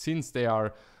 Since they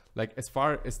are, like, as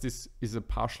far as this is a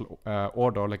partial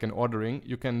order, like an ordering,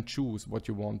 you can choose what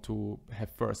you want to have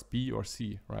first, B or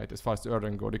C, right? As far as the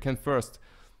ordering goes, you can first,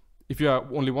 if you are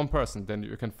only one person, then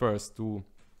you can first do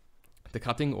the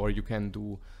cutting, or you can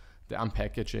do the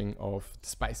unpackaging of the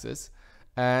spices.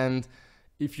 And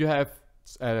if you have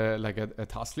like a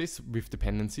task list with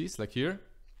dependencies, like here,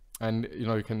 and you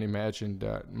know, you can imagine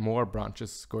the more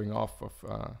branches going off of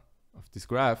this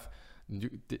graph,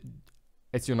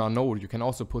 as you now know, you can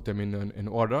also put them in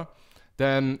order.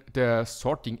 Then the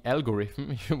sorting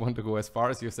algorithm, if you want to go as far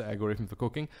as use the algorithm for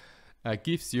cooking,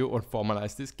 gives you, or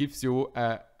formalize this, gives you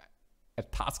a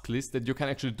task list that you can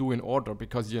actually do in order,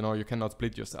 because you know, you cannot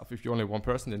split yourself. If you're only one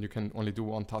person, then you can only do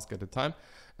one task at a time.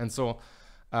 And so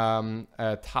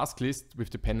a task list with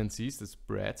dependencies that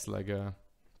spreads like a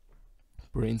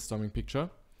brainstorming picture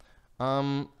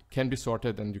can be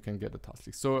sorted, and you can get a task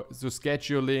list. So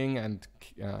scheduling and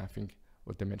I think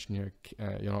what they mentioned here,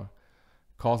 you know,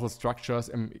 causal structures,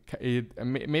 and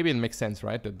maybe it makes sense,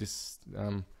 right, that this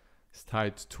is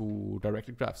tied to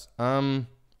directed graphs.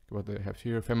 What they have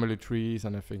here, family trees,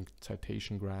 and I think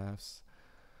citation graphs,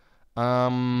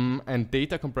 and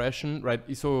data compression,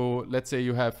 right? So let's say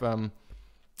you have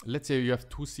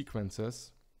two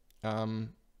sequences,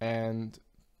 and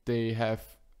they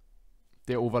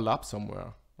overlap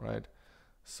somewhere, right?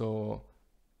 So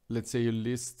let's say you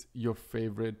list your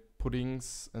favorite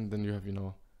puddings, and then you have, you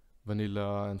know,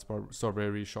 vanilla and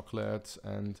strawberry chocolate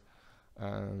and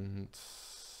I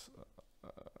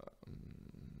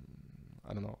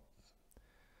don't know,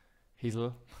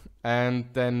 hazel. And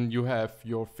then you have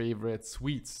your favorite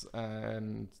sweets,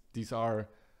 and these are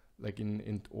like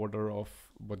in order of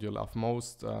what you love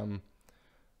most.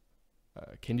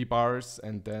 candy bars,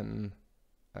 and then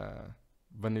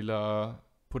vanilla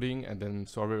pudding, and then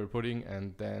strawberry pudding,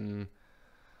 and then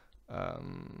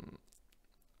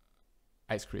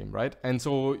ice cream, right? And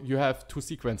so you have two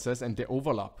sequences and they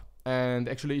overlap. And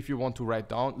actually, if you want to write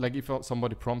down, like if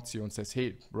somebody prompts you and says,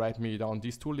 hey, write me down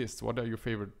these two lists, what are your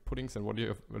favorite puddings and what do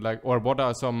you like, or what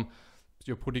are some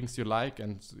your puddings you like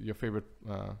and your favorite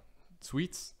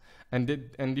sweets, and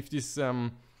if these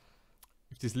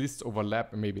lists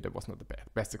overlap, maybe that was not the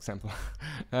best example,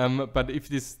 but if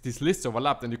these lists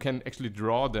overlap, then you can actually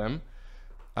draw them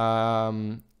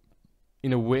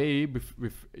in a way with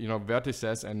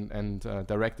vertices and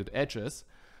directed edges,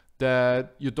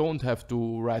 that you don't have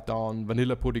to write down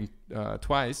vanilla pudding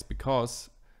twice, because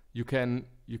you can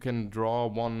draw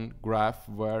one graph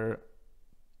where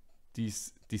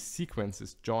these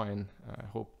sequences join. I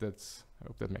hope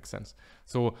that makes sense.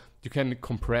 So you can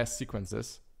compress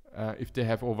sequences if they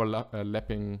have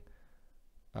overlapping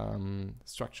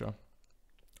structure.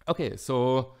 Okay,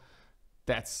 so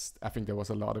I think there was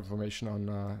a lot of information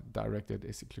on directed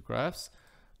acyclic graphs,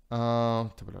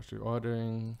 topological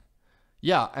ordering.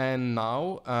 Yeah, and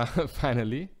now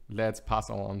finally, let's pass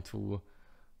on to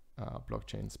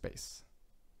blockchain space.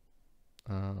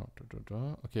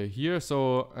 Okay, here,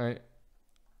 so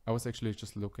I was actually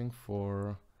just looking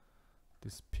for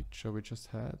this picture we just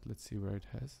had. Let's see where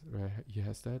he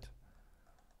has that.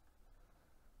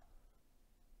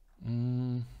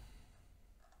 Come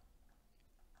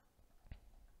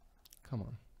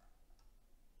on.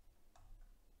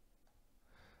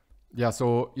 Yeah,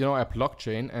 so, a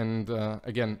blockchain, and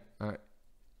again,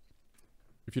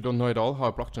 if you don't know at all how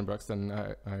a blockchain works, then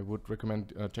I would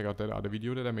recommend check out that other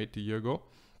video that I made a year ago.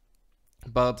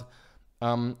 But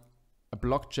a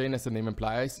blockchain, as the name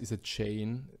implies, is a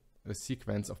chain, a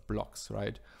sequence of blocks,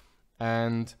 right?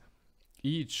 And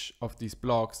each of these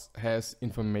blocks has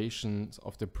information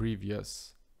of the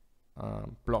previous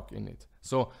block in it.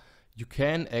 So you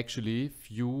can actually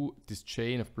view this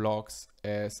chain of blocks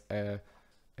as a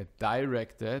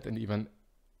directed and even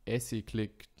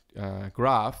acyclic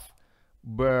graph,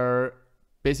 where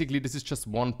basically this is just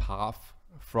one path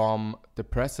from the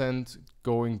present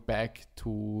going back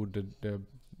to the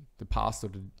past,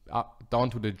 or down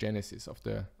to the genesis of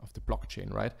the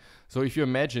blockchain, right? So if you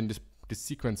imagine this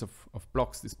sequence of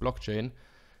blocks, this blockchain,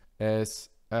 as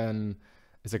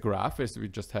a graph, as we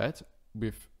just had,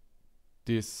 with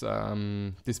this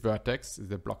vertex,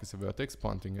 the block is a vertex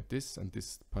pointing at this, and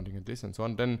this pointing at this, and so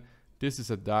on, then this is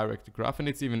a direct graph, and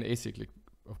it's even acyclic,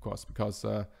 of course, because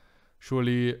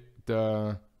surely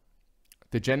the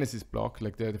genesis block,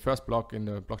 like the first block in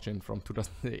the blockchain from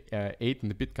 2008 in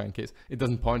the Bitcoin case, it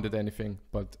doesn't point at anything,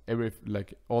 but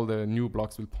all the new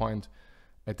blocks will point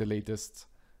at the latest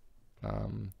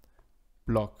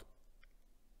block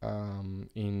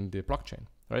in the blockchain,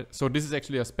 right? So this is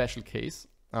actually a special case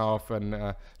of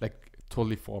an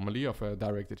totally formally of a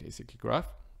directed acyclic graph.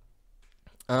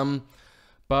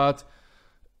 But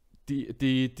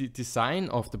the design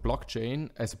of the blockchain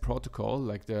as a protocol,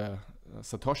 like the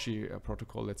Satoshi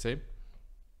protocol, let's say,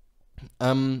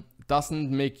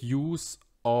 doesn't make use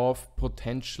of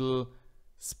potential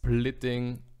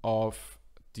splitting of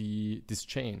this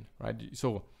chain, right?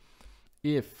 So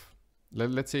if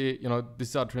let's say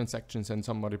these are transactions and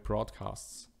somebody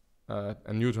broadcasts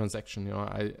a new transaction,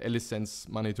 Alice sends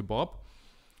money to Bob,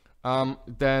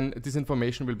 then this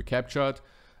information will be captured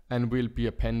and will be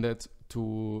appended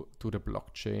to the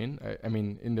blockchain. I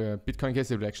mean, in the Bitcoin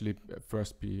case, it will actually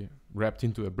first be wrapped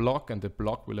into a block, and the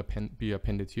block will be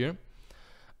appended here.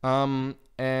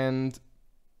 And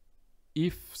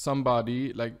if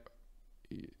somebody,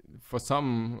 for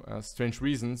some strange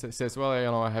reasons, says, well,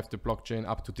 I have the blockchain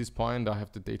up to this point, I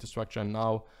have the data structure, and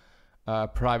now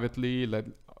privately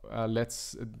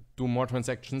let's do more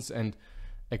transactions and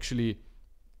actually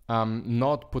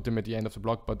not put them at the end of the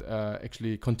block, but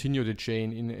actually continue the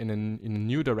chain in a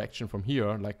new direction from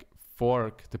here, like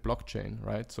fork the blockchain,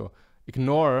 right? So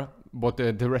ignore what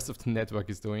the rest of the network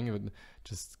is doing, it would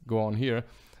just go on here.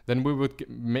 Then we would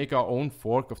make our own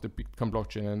fork of the Bitcoin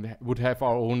blockchain and would have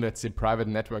our own, let's say, private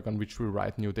network on which we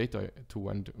write new data to,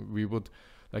 and we would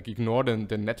ignore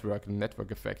the network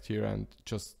effect here and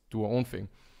just do our own thing.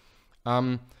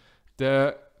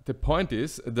 The point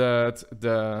is that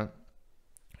the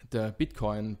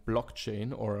Bitcoin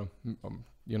blockchain, or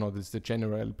this the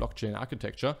general blockchain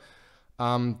architecture,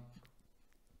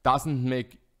 doesn't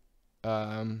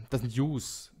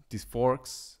use these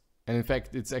forks, and in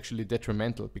fact it's actually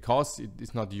detrimental because it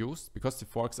is not used, because the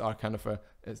forks are kind of a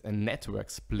network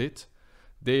split.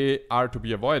 They are to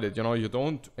be avoided. You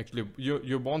don't actually,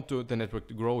 you want the network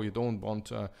to grow. You don't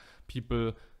want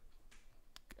people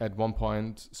at one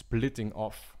point splitting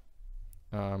off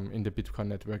in the Bitcoin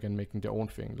network and making their own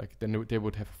thing. Like then they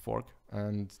would have a fork,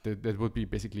 and that would be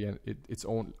basically its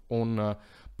own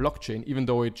blockchain, even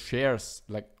though it shares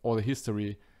like all the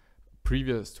history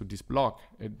previous to this block.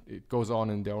 It goes on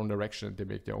in their own direction. They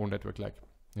make their own network, like,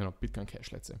 you know, Bitcoin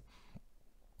Cash, let's say,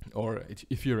 or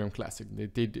Ethereum Classic.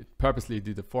 They purposely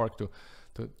did a fork to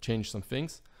change some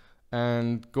things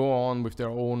and go on with their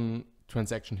own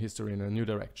transaction history in a new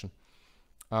direction.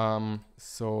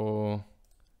 So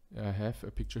I have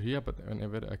a picture here, but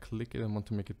whenever I click it, I want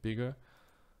to make it bigger.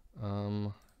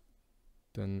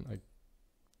 Then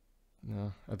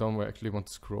I don't actually want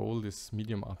to scroll this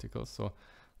Medium article, so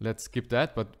let's skip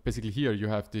that. But basically here you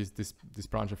have this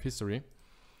branch of history.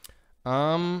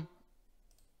 And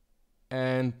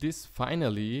this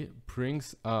finally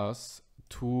brings us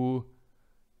to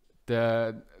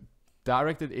the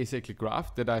directed acyclic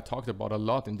graph that I talked about a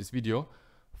lot in this video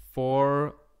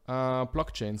for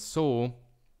blockchains. So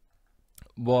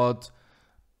what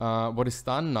is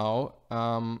done now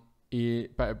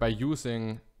by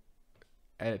using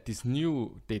this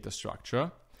new data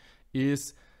structure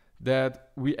is that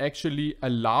we actually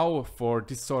allow for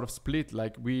this sort of split.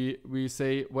 Like we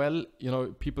say, well, you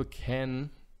know, people can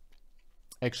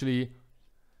actually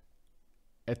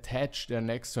attach their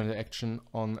next transaction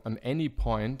on any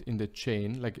point in the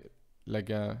chain.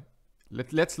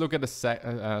 Let's look at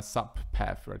a sub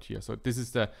path right here. So this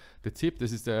is the tip.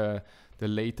 This is the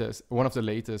latest, one of the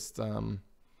latest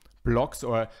blocks,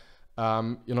 or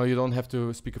you know, you don't have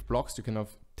to speak of blocks. You can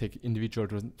take individual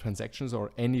transactions or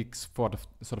any sort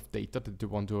of data that you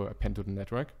want to append to the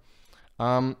network.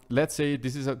 Let's say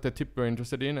this is the tip we're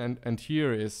interested in, and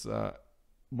here is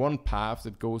one path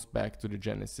that goes back to the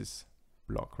Genesis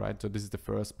block, right? So this is the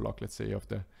first block, let's say, of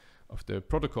the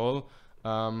protocol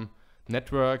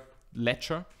network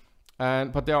ledger,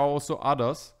 but there are also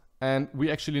others, and we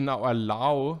actually now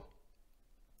allow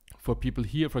for people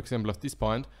here, for example, at this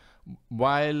point,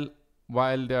 while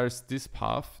there's this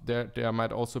path, there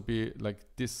might also be like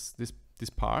this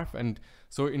path, and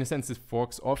so in a sense it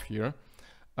forks off here.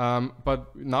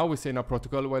 But now we say in our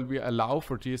protocol, well, we allow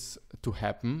for this to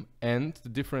happen, and the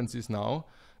difference is now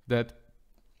that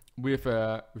with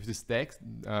this DAG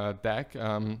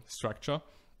structure,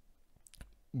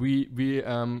 we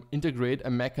integrate a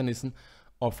mechanism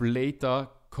of later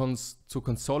to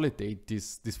consolidate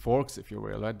these forks, if you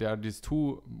will. Right? There are these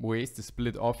two ways to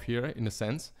split off here, in a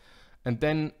sense, and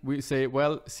then we say,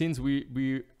 well, since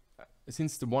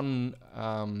since the one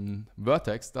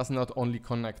vertex does not only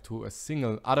connect to a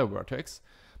single other vertex,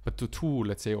 but to two,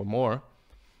 let's say, or more,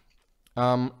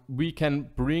 we can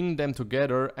bring them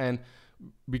together, and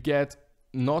we get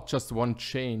not just one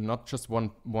chain, not just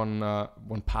one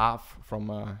path from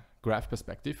a graph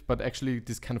perspective, but actually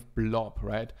this kind of blob,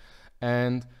 right?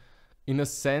 And in a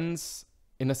sense,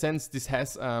 this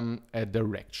has a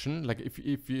direction. Like if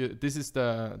you, this is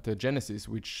the genesis,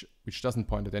 which doesn't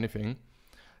point at anything,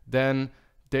 then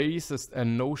there is a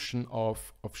notion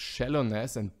of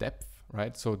shallowness and depth,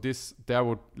 right? So there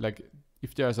would, like,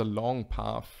 if there's a long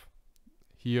path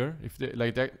here, if they,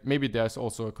 like that, maybe there's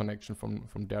also a connection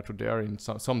from there to there in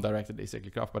some directed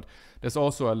acyclic graph, but there's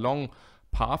also a long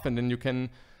path, and then you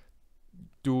can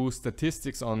do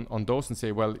statistics on those and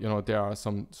say, well, you know, there are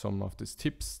some of these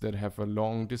tips that have a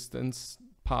long distance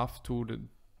path to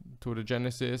the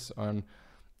genesis, and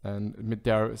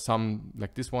there are some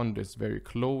like this one that's very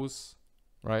close,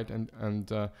 right?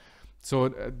 And so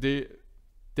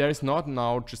there is not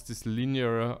now just this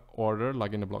linear order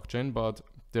like in a blockchain, but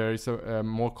there is a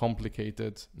more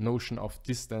complicated notion of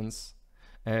distance,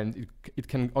 and it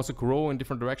can also grow in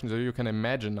different directions. So you can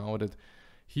imagine now that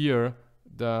here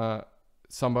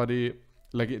somebody,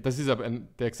 like this is the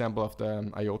example of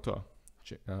the IOTA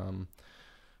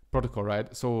protocol,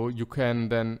 right? So you can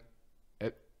then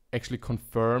actually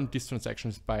confirm these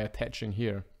transactions by attaching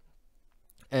here,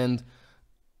 and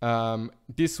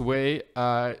this way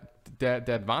the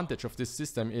advantage of this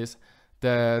system is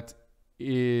that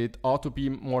it ought to be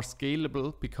more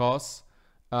scalable, because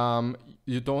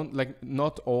you don't, like,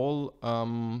 not all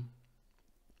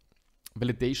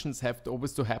validations have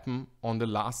always to happen on the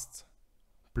last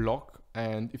block.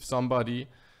 And if somebody,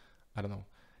 I don't know,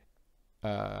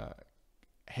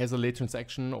 has a late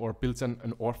transaction or builds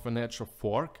an orphanage or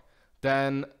fork,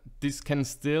 then this can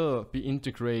still be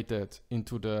integrated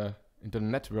into the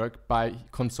network by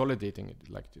consolidating it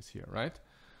like this here, right?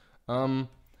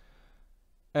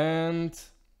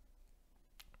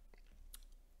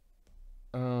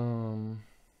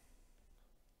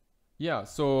 Yeah,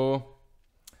 so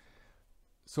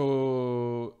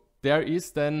there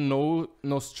is then no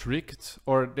strict,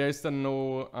 or there is then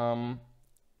no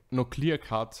no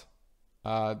clear-cut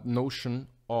notion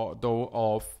or though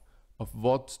of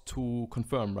what to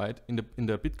confirm, right? In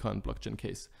the Bitcoin blockchain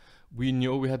case, we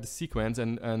knew we had the sequence,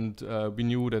 and we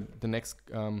knew that the next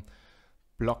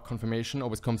block confirmation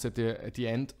always comes at the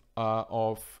end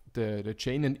of the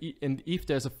chain, and if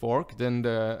there's a fork, then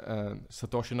the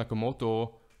Satoshi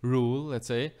Nakamoto rule, let's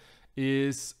say,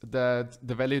 is that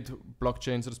the valid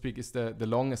blockchain, so to speak, is the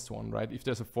longest one, right? If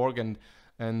there's a fork and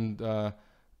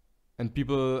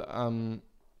people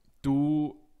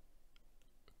do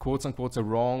quotes unquote a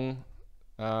wrong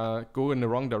go in the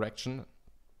wrong direction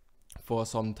for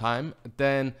some time,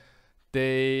 then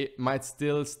they might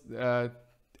still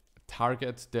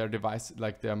target their device,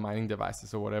 like their mining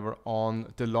devices or whatever,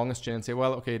 on the longest chain and say,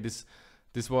 well, okay, this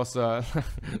was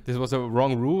this was a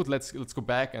wrong route. Let's go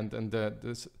back, and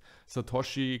the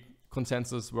Satoshi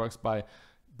consensus works by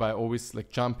always like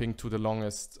jumping to the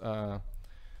longest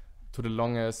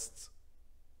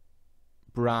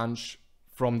branch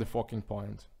from the forking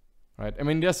point, right? I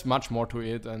mean, there's much more to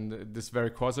it, and this is very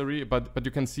cursory, but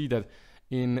you can see that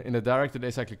in a directed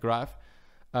acyclic graph,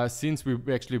 since we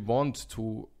actually want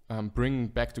to bring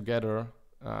back together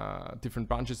different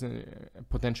branches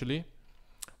potentially,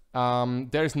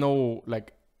 there is no,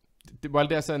 like, while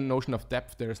there's a notion of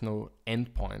depth, there is no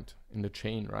endpoint in the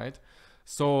chain, right?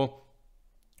 So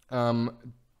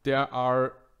there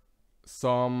are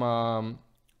some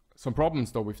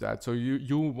problems though with that. So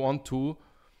you want to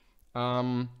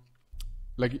I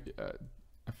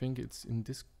think it's in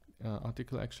this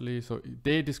article actually. So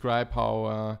they describe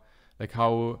how at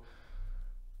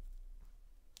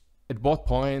what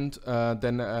point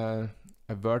then a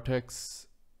vertex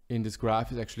in this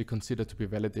graph is actually considered to be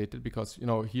validated, because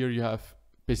here you have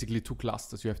basically two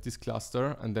clusters. You have this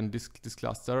cluster and then this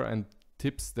cluster, and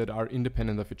tips that are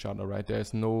independent of each other, right?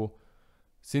 There's no,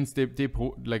 since this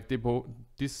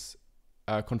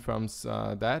confirms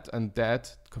that, and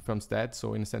that confirms that.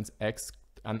 So in a sense, X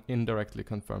indirectly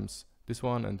confirms this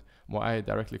one, and Y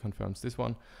directly confirms this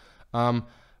one.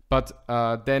 But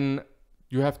then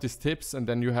you have these tips, and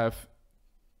then you have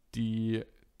the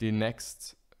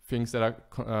next things that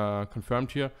are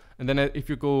confirmed here. And then if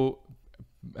you go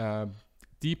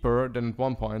deeper, then at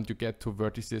one point you get to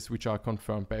vertices which are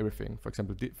confirmed by everything. For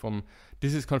example,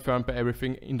 this is confirmed by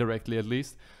everything indirectly, at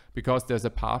least, because there's a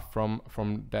path from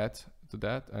that to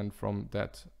that, and from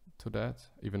that to that,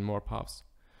 even more paths.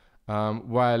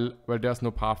 While there's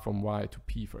no path from Y to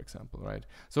P, for example, right?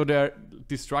 So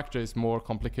this structure is more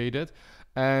complicated.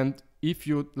 And if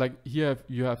you here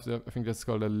you have I think that's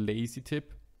called a lazy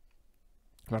tip.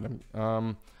 But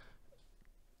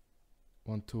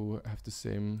want to have the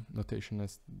same notation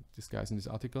as these guys in this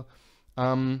article.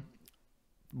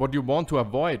 What you want to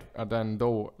avoid then,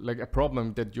 though, like a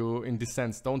problem that you in this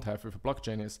sense don't have with a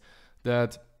blockchain, is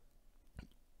that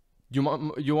you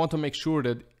want to make sure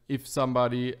that if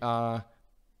somebody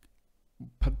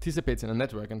participates in a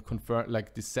network and confirm,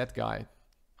 like this Z guy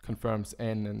confirms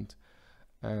N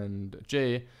and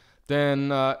J,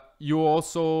 then you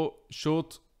also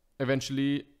should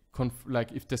eventually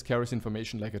like if this carries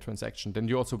information like a transaction, then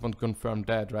you also want to confirm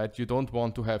that, right? You don't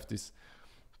want to have these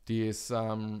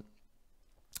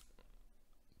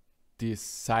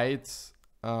side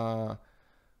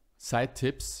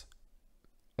tips,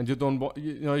 and you don't want,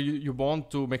 you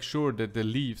want to make sure that the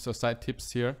leaves or side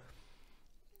tips here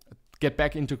get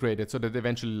back integrated, so that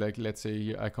eventually, like, let's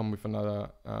say I come with another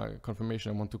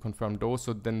confirmation, I want to confirm those,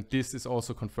 so then this is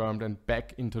also confirmed and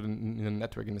back into the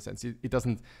network in a sense. It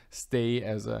doesn't stay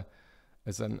as a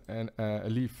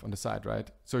leaf on the side, right?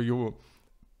 So you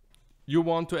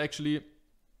want to actually,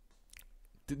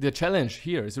 the challenge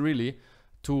here is really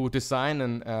to design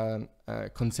a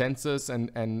consensus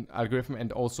and algorithm,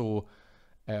 and also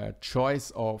a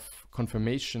choice of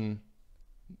confirmation,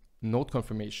 node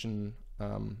confirmation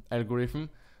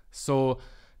algorithm, so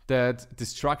that the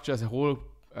structure as a whole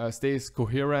stays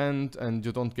coherent, and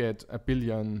you don't get a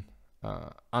billion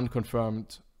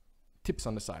unconfirmed tips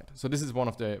on the side. So this is one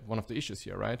of the issues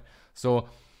here, right? So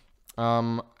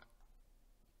I'm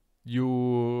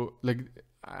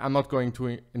not going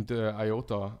to into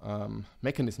IOTA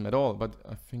mechanism at all, but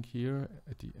I think here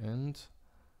at the end,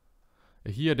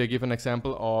 here they give an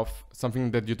example of something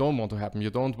that you don't want to happen.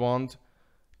 You don't want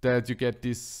that you get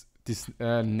this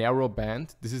narrow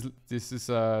band. This is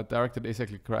a directed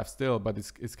acyclic graph still, but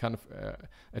it's kind of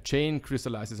a chain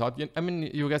crystallizes out. I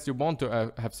mean, you guess you want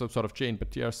to have some sort of chain,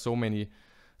 but there are so many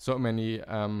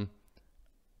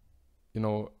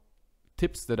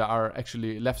tips that are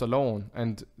actually left alone,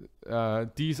 and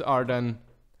these are then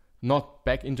not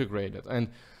back integrated.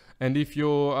 And if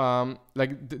you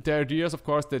the idea is, of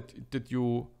course, that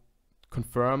you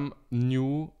confirm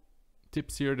new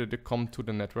tips here that they come to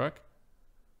the network.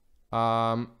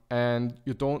 And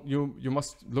you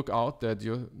must look out that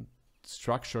you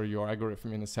structure your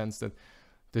algorithm in a sense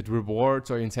that rewards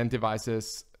or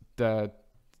incentivizes the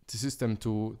system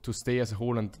to stay as a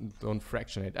whole and don't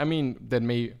fractionate. I mean, that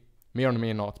may or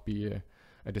may not be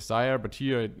a desire, but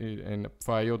here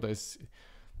for IOTA it's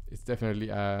definitely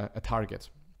a target.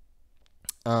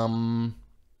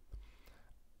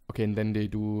 Okay, and then they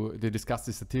discuss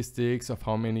the statistics of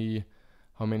how many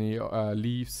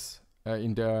leaves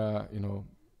in their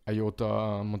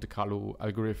IOTA Monte Carlo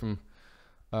algorithm,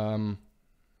 how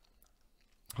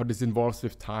this involves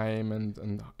with time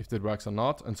and if that works or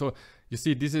not. And so you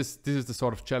see, this is the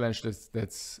sort of challenge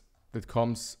that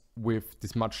comes with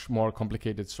this much more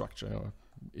complicated structure.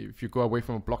 If you go away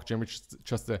from a blockchain, which is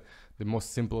just the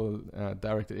most simple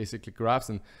directed acyclic graphs,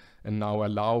 and now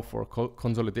allow for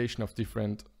consolidation of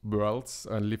different worlds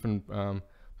and different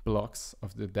blocks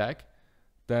of the DAG,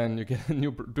 then you get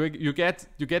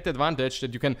you get the advantage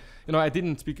that you can, I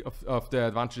didn't speak of the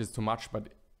advantages too much, but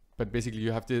basically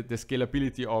you have the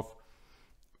scalability of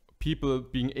people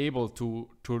being able to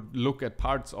look at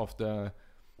parts of the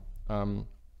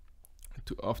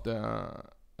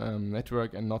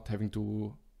network and not having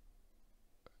to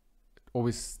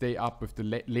always stay up with the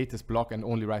latest block and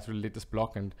only write to the latest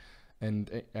block and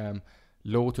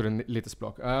low to the latest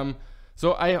block.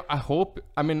 So I hope,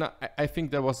 I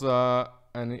think there was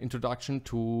an introduction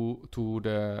to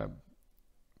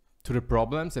the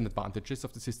problems and advantages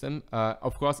of the system.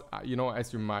 Of course,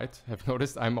 as you might have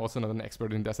noticed, I'm also not an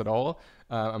expert in this at all.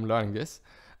 I'm learning this.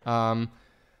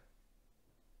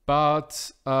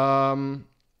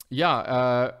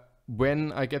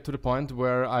 When I get to the point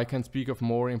where I can speak of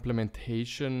more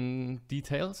implementation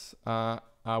details, I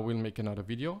will make another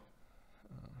video.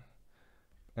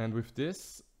 And with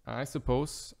this, I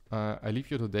suppose I leave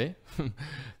you today.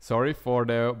 Sorry for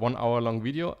the 1 hour long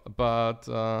video, but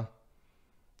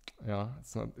yeah,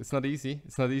 it's not easy.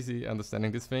 It's not easy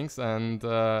understanding these things, and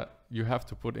you have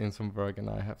to put in some work, and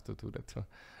I have to do that too.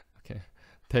 Okay,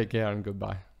 take care and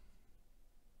goodbye.